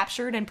is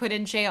captured and put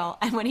in jail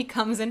and when he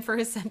comes in for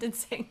his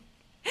sentencing.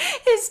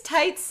 His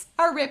tights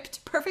are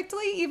ripped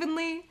perfectly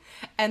evenly.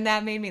 And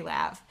that made me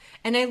laugh.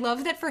 And I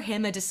love that for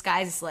him, a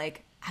disguise is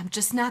like, I'm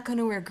just not going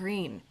to wear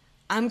green.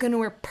 I'm going to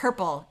wear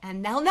purple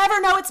and they'll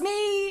never know it's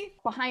me.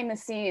 Behind the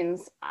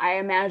scenes, I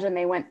imagine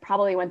they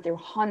probably went through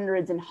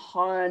hundreds and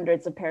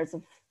hundreds of pairs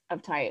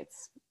of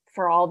tights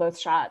for all those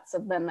shots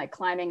of them like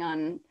climbing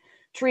on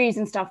trees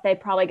and stuff. They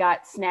probably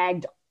got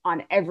snagged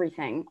on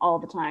everything all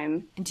the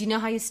time. And do you know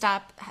how you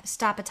stop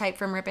a tight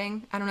from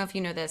ripping? I don't know if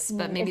you know this,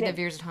 but maybe the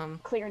viewers at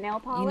home. Clear nail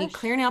polish? You need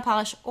clear nail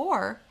polish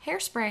or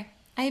hairspray.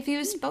 I have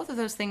used both of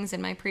those things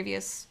in my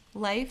previous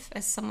life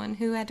as someone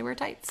who had to wear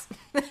tights.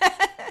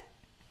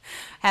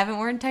 Haven't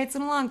worn tights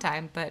in a long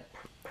time, but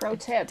pro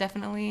tip.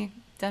 Definitely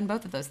done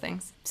both of those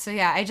things. So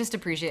yeah, I just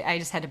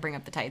had to bring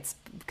up the tights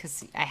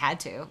because I had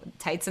to.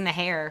 Tights and the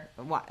hair,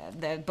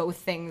 both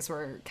things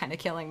were kind of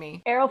killing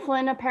me. Errol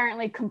Flynn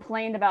apparently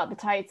complained about the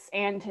tights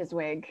and his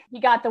wig. He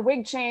got the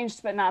wig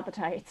changed, but not the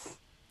tights.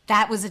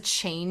 That was a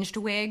changed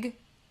wig.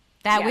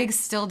 That wig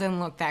still didn't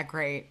look that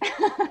great.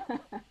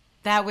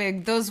 That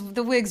wig,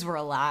 the wigs were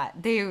a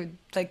lot. They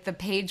like the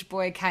page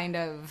boy kind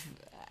of,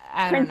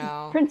 don't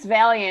know. Prince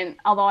Valiant,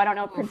 although I don't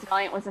know if Prince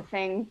Valiant was a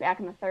thing back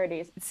in the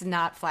 30s. It's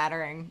not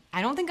flattering.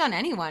 I don't think on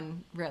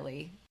anyone,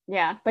 really.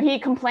 Yeah, but he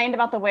complained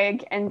about the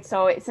wig, and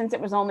so since it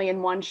was only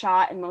in one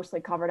shot and mostly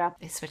covered up,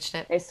 they switched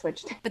it.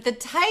 But the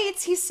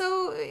tights,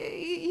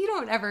 you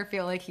don't ever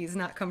feel like he's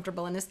not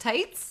comfortable in his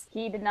tights.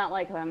 He did not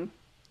like them.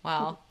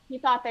 Wow. He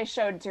thought they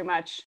showed too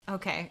much.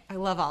 Okay, I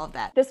love all of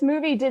that. This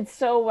movie did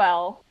so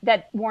well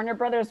that Warner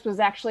Brothers was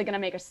actually going to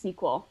make a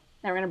sequel.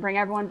 They were going to bring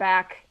everyone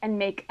back and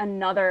make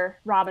another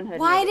Robin Hood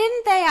Why movie.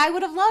 didn't they? I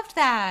would have loved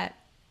that.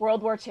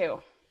 World War II.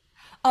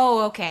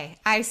 Oh, okay.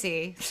 I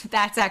see.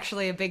 That's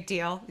actually a big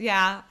deal.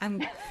 Yeah,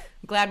 I'm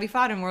glad we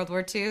fought in World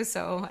War II,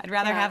 so I'd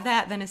rather have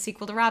that than a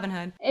sequel to Robin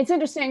Hood. It's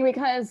interesting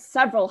because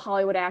several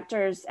Hollywood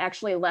actors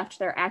actually left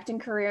their acting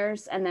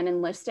careers and then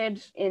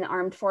enlisted in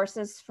armed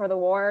forces for the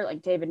war,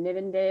 like David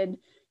Niven did,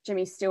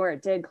 Jimmy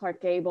Stewart did,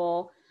 Clark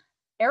Gable.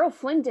 Errol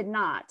Flynn did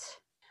not.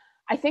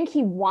 I think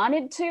he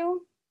wanted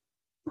to.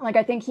 Like,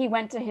 I think he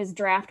went to his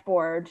draft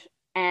board,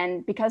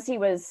 and because he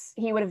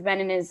would have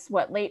been in his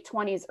late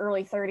 20s,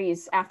 early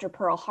 30s after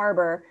Pearl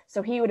Harbor,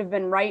 so he would have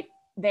been right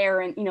there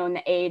in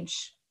the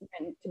age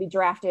to be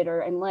drafted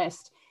or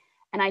enlist.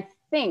 And I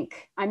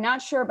think, I'm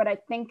not sure, but I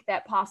think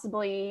that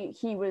possibly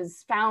he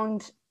was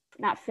found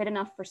not fit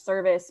enough for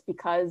service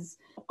because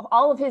of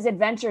all of his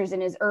adventures in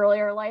his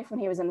earlier life when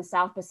he was in the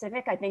South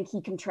Pacific. I think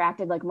he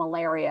contracted like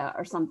malaria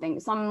or something,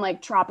 some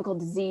like tropical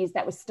disease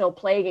that was still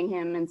plaguing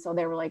him. And so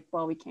they were like,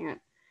 well, we can't,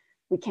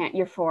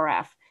 you're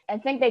 4F. I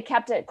think they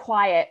kept it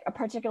quiet,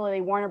 particularly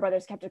Warner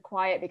Brothers kept it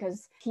quiet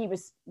because he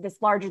was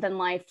this larger than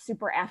life,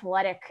 super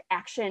athletic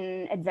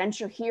action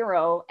adventure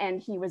hero.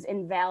 And he was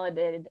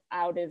invalidated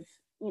out of,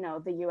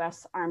 the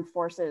US Armed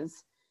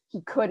Forces.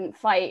 He couldn't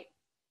fight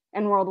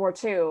in World War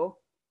II.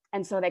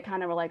 And so they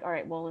kind of were like, all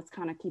right, well, let's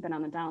kind of keep it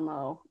on the down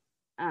low.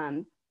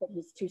 But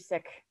he's too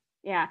sick.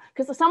 Yeah,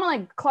 because someone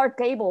like Clark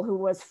Gable, who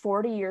was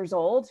 40 years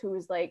old, who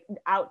was like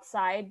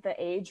outside the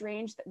age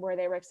range where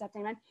they were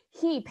accepting men,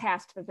 he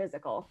passed the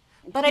physical.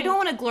 But I don't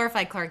want to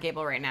glorify Clark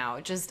Gable right now.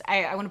 Just,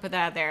 I want to put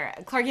that out there.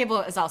 Clark Gable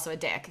is also a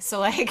dick. So,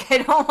 like, I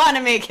don't want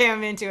to make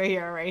him into a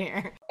hero right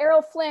here.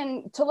 Errol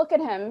Flynn, to look at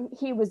him,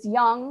 he was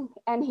young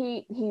and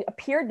he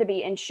appeared to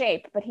be in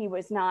shape, but he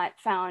was not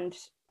found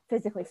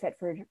physically fit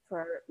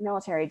for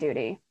military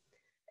duty.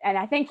 And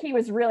I think he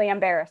was really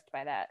embarrassed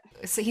by that.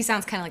 So he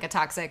sounds kind of like a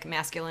toxic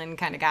masculine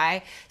kind of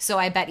guy. So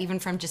I bet even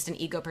from just an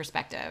ego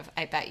perspective,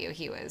 I bet you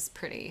he was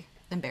pretty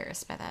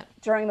embarrassed by that.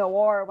 During the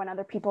war, when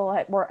other people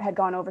had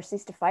gone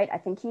overseas to fight, I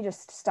think he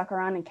just stuck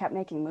around and kept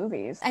making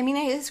movies. I mean,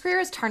 his career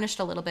is tarnished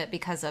a little bit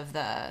because of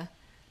the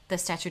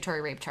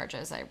statutory rape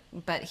charges.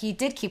 But he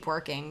did keep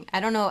working. I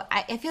don't know.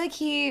 I feel like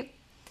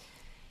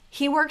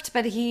he worked,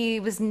 but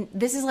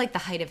this is like the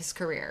height of his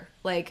career.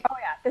 Like, oh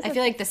yeah, I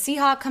feel like The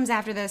Seahawk comes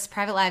after this,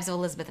 Private Lives of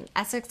Elizabeth and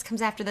Essex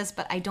comes after this,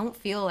 but I don't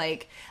feel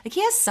like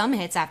he has some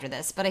hits after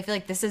this, but I feel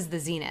like this is the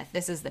zenith.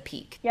 This is the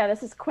peak. Yeah,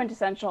 this is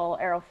quintessential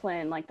Errol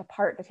Flynn, like the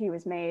part that he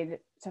was made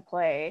to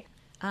play.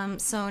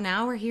 So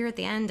now we're here at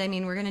the end. I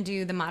mean, we're going to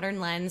do the modern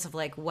lens of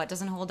like what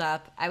doesn't hold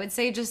up. I would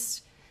say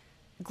just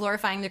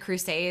glorifying the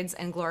Crusades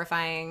and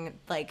glorifying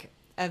like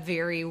a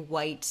very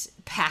white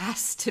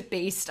past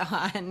based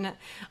on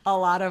a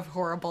lot of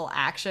horrible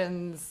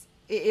actions.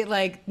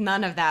 Like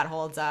none of that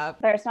holds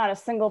up. There's not a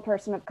single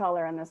person of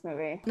color in this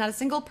movie. Not a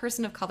single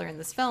person of color in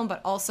this film,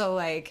 but also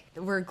like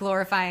we're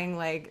glorifying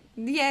like,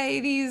 yay,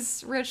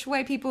 these rich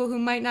white people who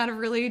might not have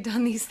really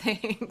done these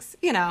things,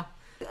 you know.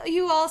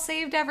 You all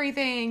saved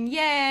everything,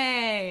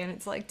 yay! And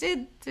it's like,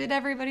 did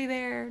everybody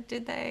there?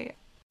 Did they?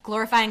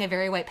 Glorifying a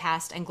very white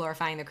past and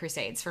glorifying the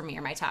Crusades for me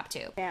are my top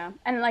two. Yeah,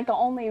 and like the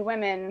only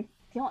women,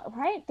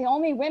 right? The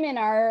only women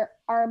are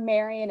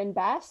Marion and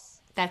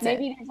Bess. That's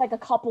Maybe it. there's like a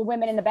couple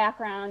women in the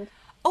background.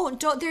 Oh,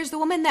 there's the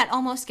woman that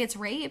almost gets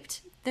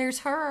raped. There's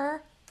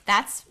her.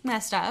 That's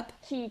messed up.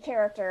 Key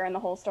character in the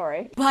whole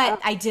story. But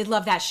I did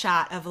love that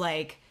shot of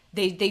like,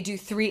 they do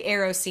 3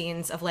 arrow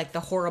scenes of like the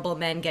horrible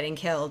men getting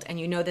killed. And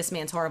you know this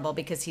man's horrible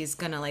because he's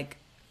gonna like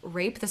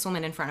rape this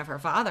woman in front of her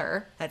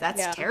father.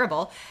 That's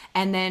terrible.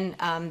 And then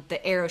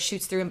the arrow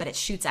shoots through him, but it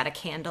shoots out a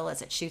candle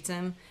as it shoots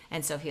him.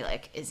 And so he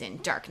like is in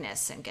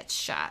darkness and gets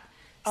shot.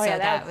 Oh, so yeah,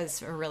 that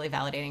was a really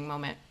validating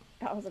moment.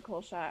 That was a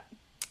cool shot.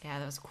 Yeah,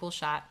 that was a cool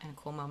shot and a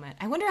cool moment.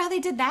 I wonder how they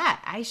did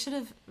that. I should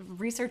have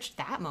researched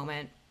that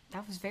moment.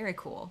 That was very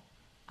cool.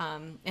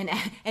 An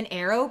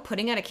arrow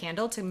putting out a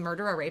candle to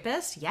murder a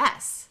rapist?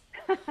 Yes.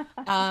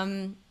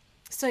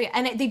 So yeah,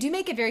 and they do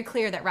make it very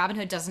clear that Robin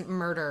Hood doesn't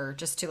murder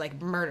just to like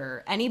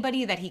murder.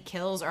 Anybody that he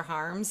kills or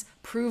harms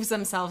proves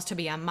themselves to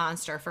be a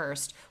monster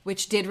first,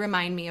 which did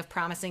remind me of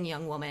Promising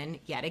Young Woman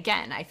yet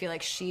again. I feel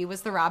like she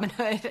was the Robin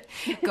Hood.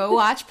 Go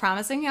watch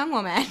Promising Young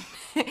Woman.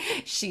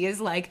 She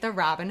is like the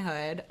Robin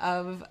Hood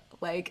of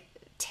like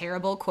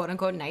terrible quote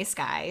unquote nice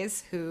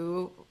guys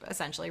who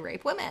essentially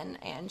rape women,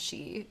 and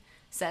she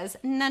says,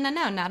 no,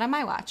 not on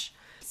my watch.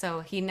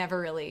 So he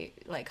never really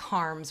like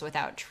harms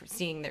without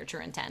seeing their true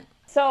intent.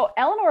 So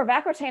Eleanor of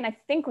Aquitaine, I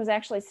think, was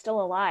actually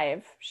still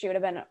alive. She would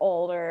have been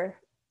older,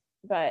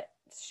 but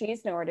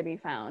she's nowhere to be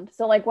found.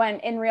 So like when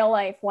in real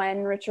life,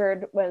 when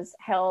Richard was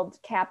held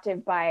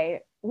captive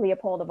by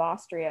Leopold of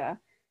Austria,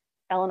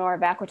 Eleanor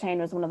of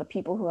Aquitaine was one of the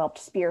people who helped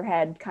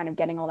spearhead kind of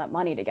getting all that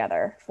money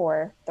together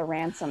for the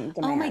ransom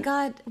demand. Oh my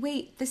God.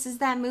 Wait, this is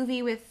that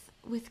movie with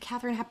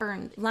Katharine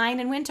Hepburn,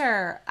 Lion in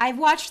Winter. I've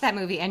watched that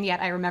movie and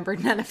yet I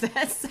remembered none of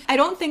this. I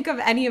don't think of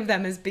any of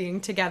them as being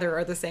together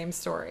or the same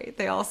story.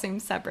 They all seem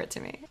separate to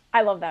me.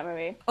 I love that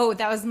movie. Oh,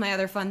 that was my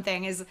other fun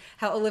thing is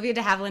how Olivia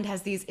de Havilland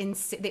has these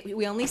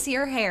we only see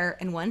her hair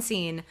in one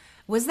scene.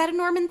 Was that a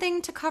Norman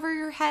thing to cover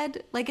your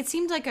head? Like it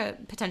seemed like a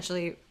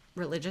potentially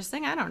religious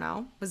thing. I don't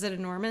know. Was it a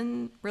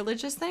Norman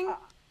religious thing?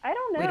 I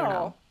don't know. We don't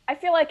know. I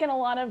feel like in a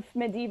lot of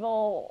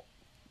medieval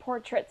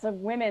portraits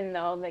of women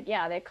though, like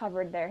yeah, they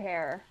covered their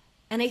hair.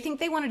 And I think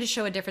they wanted to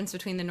show a difference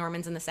between the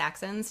Normans and the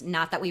Saxons.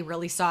 Not that we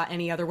really saw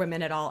any other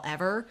women at all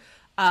ever.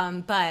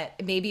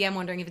 But maybe I'm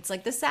wondering if it's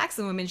like the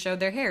Saxon women showed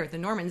their hair, the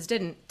Normans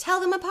didn't.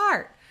 Tell them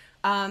apart.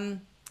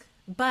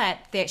 But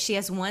she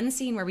has one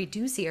scene where we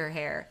do see her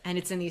hair, and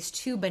it's in these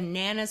 2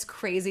 bananas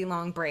crazy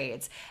long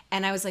braids.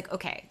 And I was like,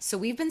 okay, so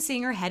we've been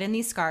seeing her head in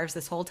these scarves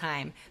this whole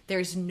time.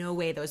 There's no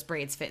way those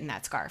braids fit in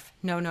that scarf.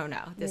 No.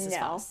 This is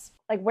false.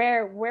 Like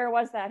where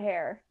was that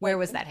hair? Where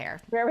was that hair?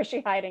 Where was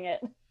she hiding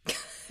it?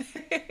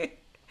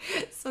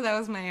 So that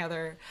was my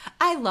other.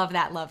 I love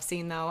that love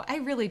scene though. I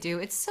really do.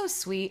 It's so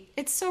sweet.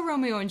 It's so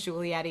Romeo and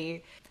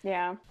Juliet-y.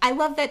 Yeah. I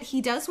love that he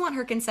does want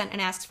her consent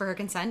and asks for her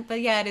consent, but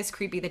yeah, it is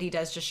creepy that he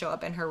does just show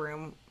up in her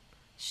room.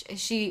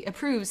 She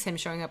approves him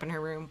showing up in her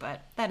room,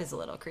 but that is a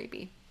little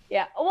creepy.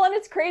 Yeah. Well, and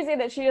it's crazy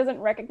that she doesn't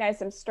recognize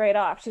him straight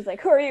off. She's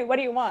like, who are you? What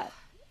do you want?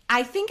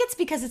 I think it's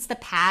because it's the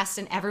past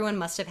and everyone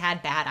must have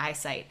had bad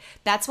eyesight.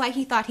 That's why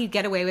he thought he'd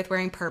get away with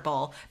wearing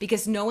purple,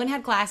 because no one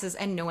had glasses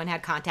and no one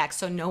had contacts,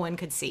 so no one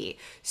could see.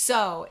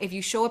 So if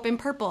you show up in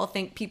purple,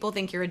 people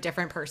think you're a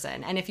different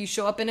person. And if you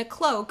show up in a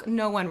cloak,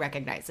 no one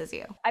recognizes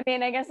you. I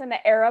mean, I guess in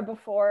the era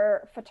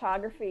before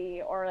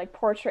photography or like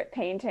portrait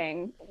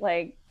painting,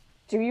 like,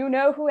 do you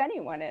know who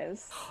anyone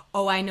is?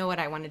 Oh, I know what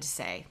I wanted to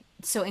say.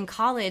 So in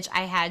college,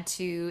 I had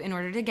to, in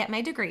order to get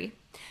my degree,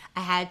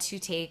 I had to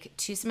take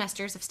 2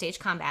 semesters of stage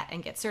combat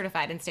and get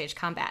certified in stage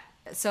combat.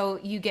 So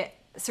you get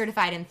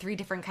certified in 3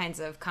 different kinds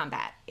of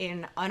combat.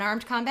 In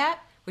unarmed combat,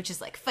 which is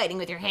like fighting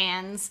with your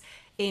hands.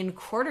 In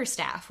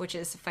quarterstaff, which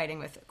is fighting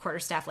with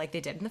quarterstaff like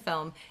they did in the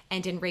film.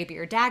 And in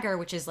rapier dagger,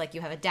 which is like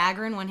you have a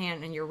dagger in one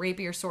hand and your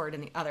rapier sword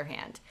in the other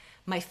hand.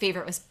 My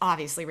favorite was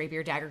obviously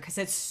rapier dagger because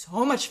it's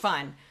so much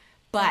fun.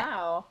 But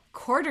wow.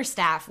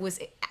 Quarterstaff was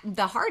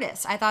the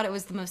hardest. I thought it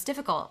was the most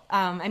difficult.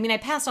 I mean, I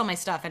passed all my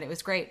stuff and it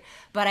was great,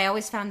 but I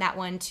always found that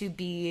one to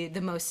be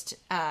the most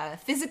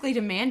physically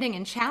demanding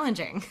and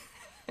challenging.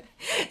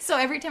 So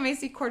every time I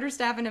see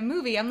quarterstaff in a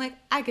movie, I'm like,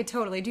 I could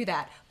totally do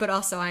that. But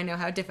also I know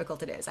how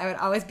difficult it is. I would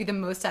always be the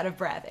most out of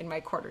breath in my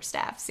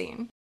quarterstaff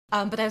scene.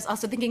 But I was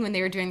also thinking when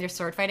they were doing their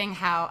sword fighting,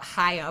 how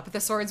high up the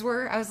swords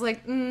were. I was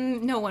like,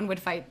 no one would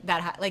fight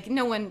that high. Like,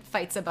 no one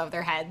fights above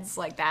their heads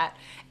like that.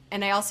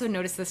 And I also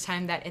noticed this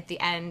time that at the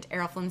end,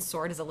 Errol Flynn's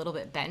sword is a little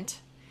bit bent.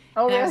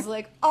 Oh, and I really? was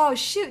like, oh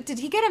shoot, did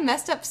he get a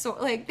messed up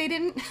sword? Like they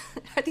didn't,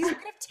 are these made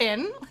of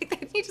tin? Like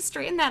they need to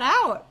straighten that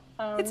out.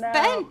 Oh, It's no.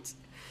 bent.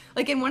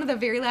 Like in one of the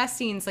very last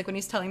scenes, like when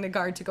he's telling the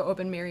guard to go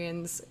open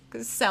Marion's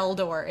cell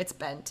door, it's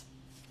bent.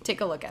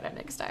 Take a look at it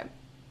next time.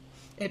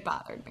 It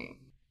bothered me.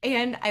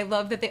 And I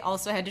love that they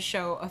also had to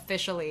show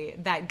officially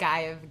that Guy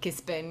of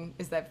Gisborne,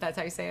 that's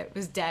how you say it,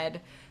 was dead.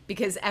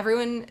 Because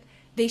everyone,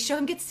 they show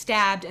him get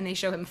stabbed and they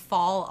show him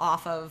fall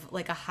off of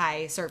like a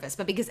high surface.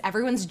 But because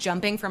everyone's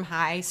jumping from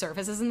high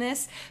surfaces in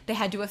this, they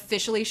had to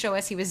officially show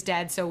us he was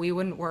dead so we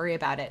wouldn't worry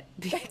about it.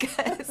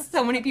 Because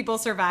so many people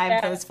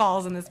survived those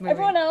falls in this movie.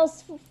 Everyone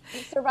else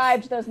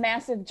survived those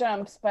massive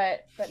jumps,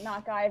 but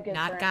not Guy of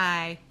Gisborne. Not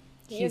Guy.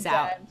 He He's is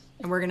out. dead.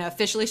 And we're going to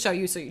officially show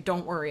you so you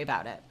don't worry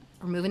about it.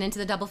 We're moving into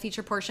the double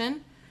feature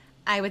portion.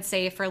 I would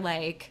say for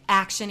like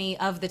action-y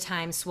of the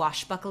time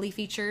swashbuckly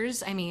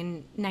features, I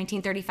mean,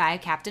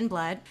 1935 Captain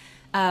Blood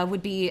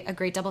would be a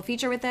great double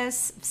feature with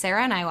this.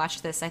 Sarah and I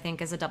watched this, I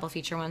think, as a double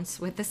feature once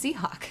with the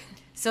Seahawk.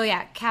 So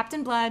yeah,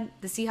 Captain Blood,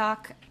 the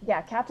Seahawk.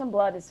 Yeah, Captain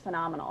Blood is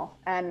phenomenal.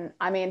 And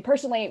I mean,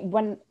 personally,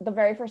 when the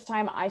very first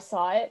time I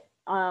saw it,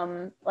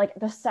 like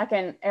the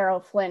second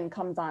Errol Flynn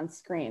comes on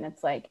screen,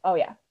 it's like, oh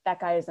yeah, that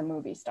guy is a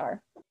movie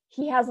star.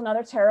 He has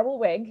another terrible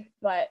wig,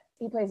 but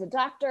he plays a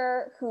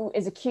doctor who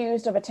is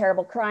accused of a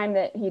terrible crime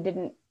that he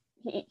didn't.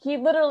 He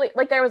literally,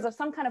 like, there was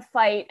some kind of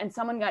fight and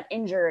someone got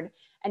injured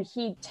and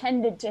he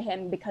tended to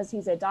him because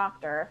he's a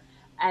doctor.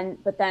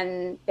 But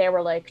then they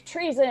were like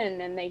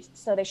treason, and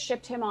they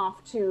shipped him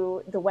off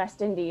to the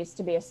West Indies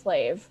to be a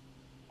slave,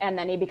 and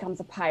then he becomes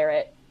a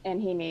pirate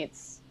and he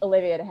meets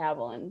Olivia de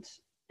Havilland,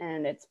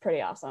 and it's pretty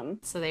awesome.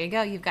 So there you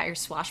go. You've got your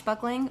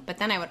swashbuckling, but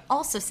then I would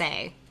also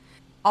say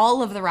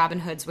all of the Robin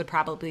Hoods would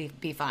probably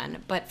be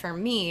fun. But for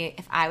me,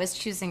 if I was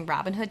choosing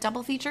Robin Hood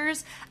double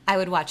features, I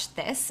would watch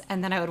this,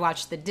 and then I would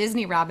watch the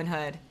Disney Robin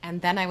Hood,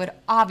 and then I would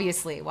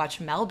obviously watch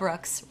Mel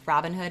Brooks'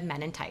 Robin Hood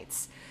Men in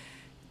Tights.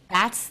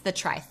 That's the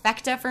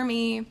trifecta for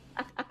me.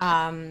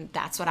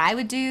 That's what I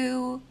would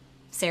do.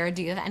 Sarah,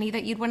 do you have any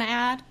that you'd want to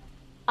add?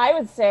 I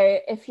would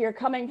say if you're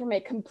coming from a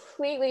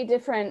completely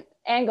different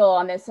angle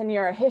on this and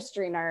you're a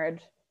history nerd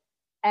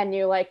and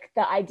you like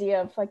the idea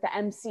of like the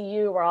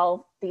MCU where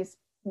all these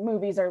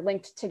movies are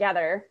linked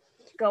together,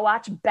 go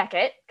watch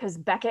Beckett, because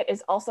Beckett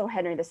is also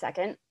Henry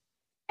II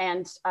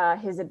and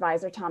his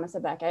advisor Thomas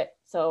à Becket.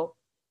 So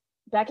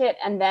Beckett,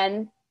 and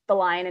then The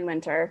Lion in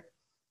Winter,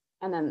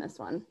 and then this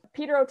one.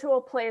 Peter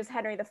O'Toole plays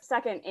Henry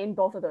II in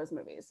both of those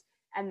movies.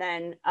 And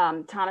then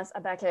Thomas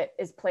à Becket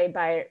is played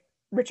by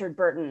Richard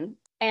Burton.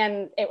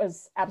 And it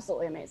was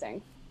absolutely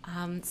amazing.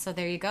 So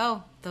there you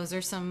go. Those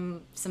are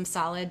some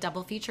solid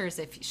double features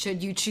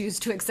should you choose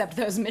to accept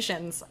those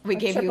missions. We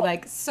gave you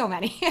like so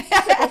many.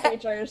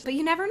 Features. But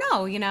you never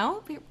know, you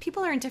know?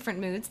 People are in different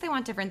moods. They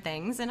want different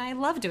things. And I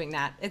love doing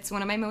that. It's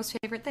one of my most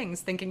favorite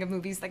things, thinking of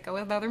movies that go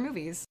with other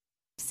movies.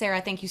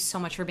 Sarah, thank you so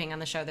much for being on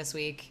the show this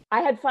week.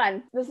 I had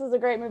fun. This is a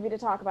great movie to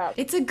talk about.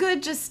 It's a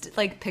good, just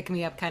like pick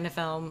me up kind of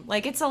film.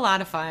 Like, it's a lot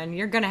of fun.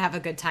 You're going to have a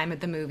good time at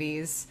the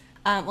movies.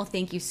 Well,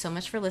 thank you so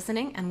much for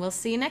listening, and we'll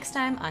see you next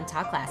time on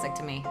Talk Classic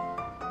to Me.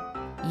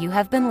 You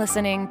have been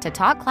listening to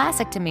Talk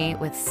Classic to Me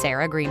with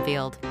Sarah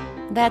Greenfield.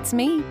 That's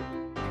me.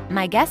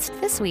 My guest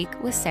this week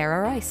was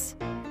Sarah Royce.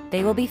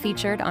 They will be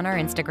featured on our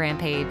Instagram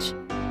page.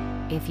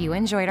 If you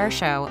enjoyed our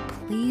show,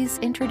 please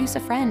introduce a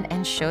friend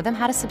and show them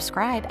how to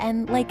subscribe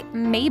and, like,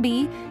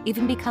 maybe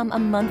even become a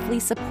monthly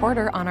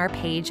supporter on our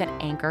page at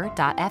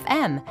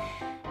anchor.fm.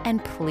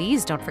 And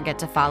please don't forget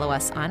to follow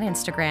us on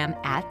Instagram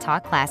at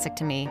Talk Classic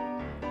to Me.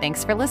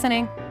 Thanks for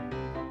listening.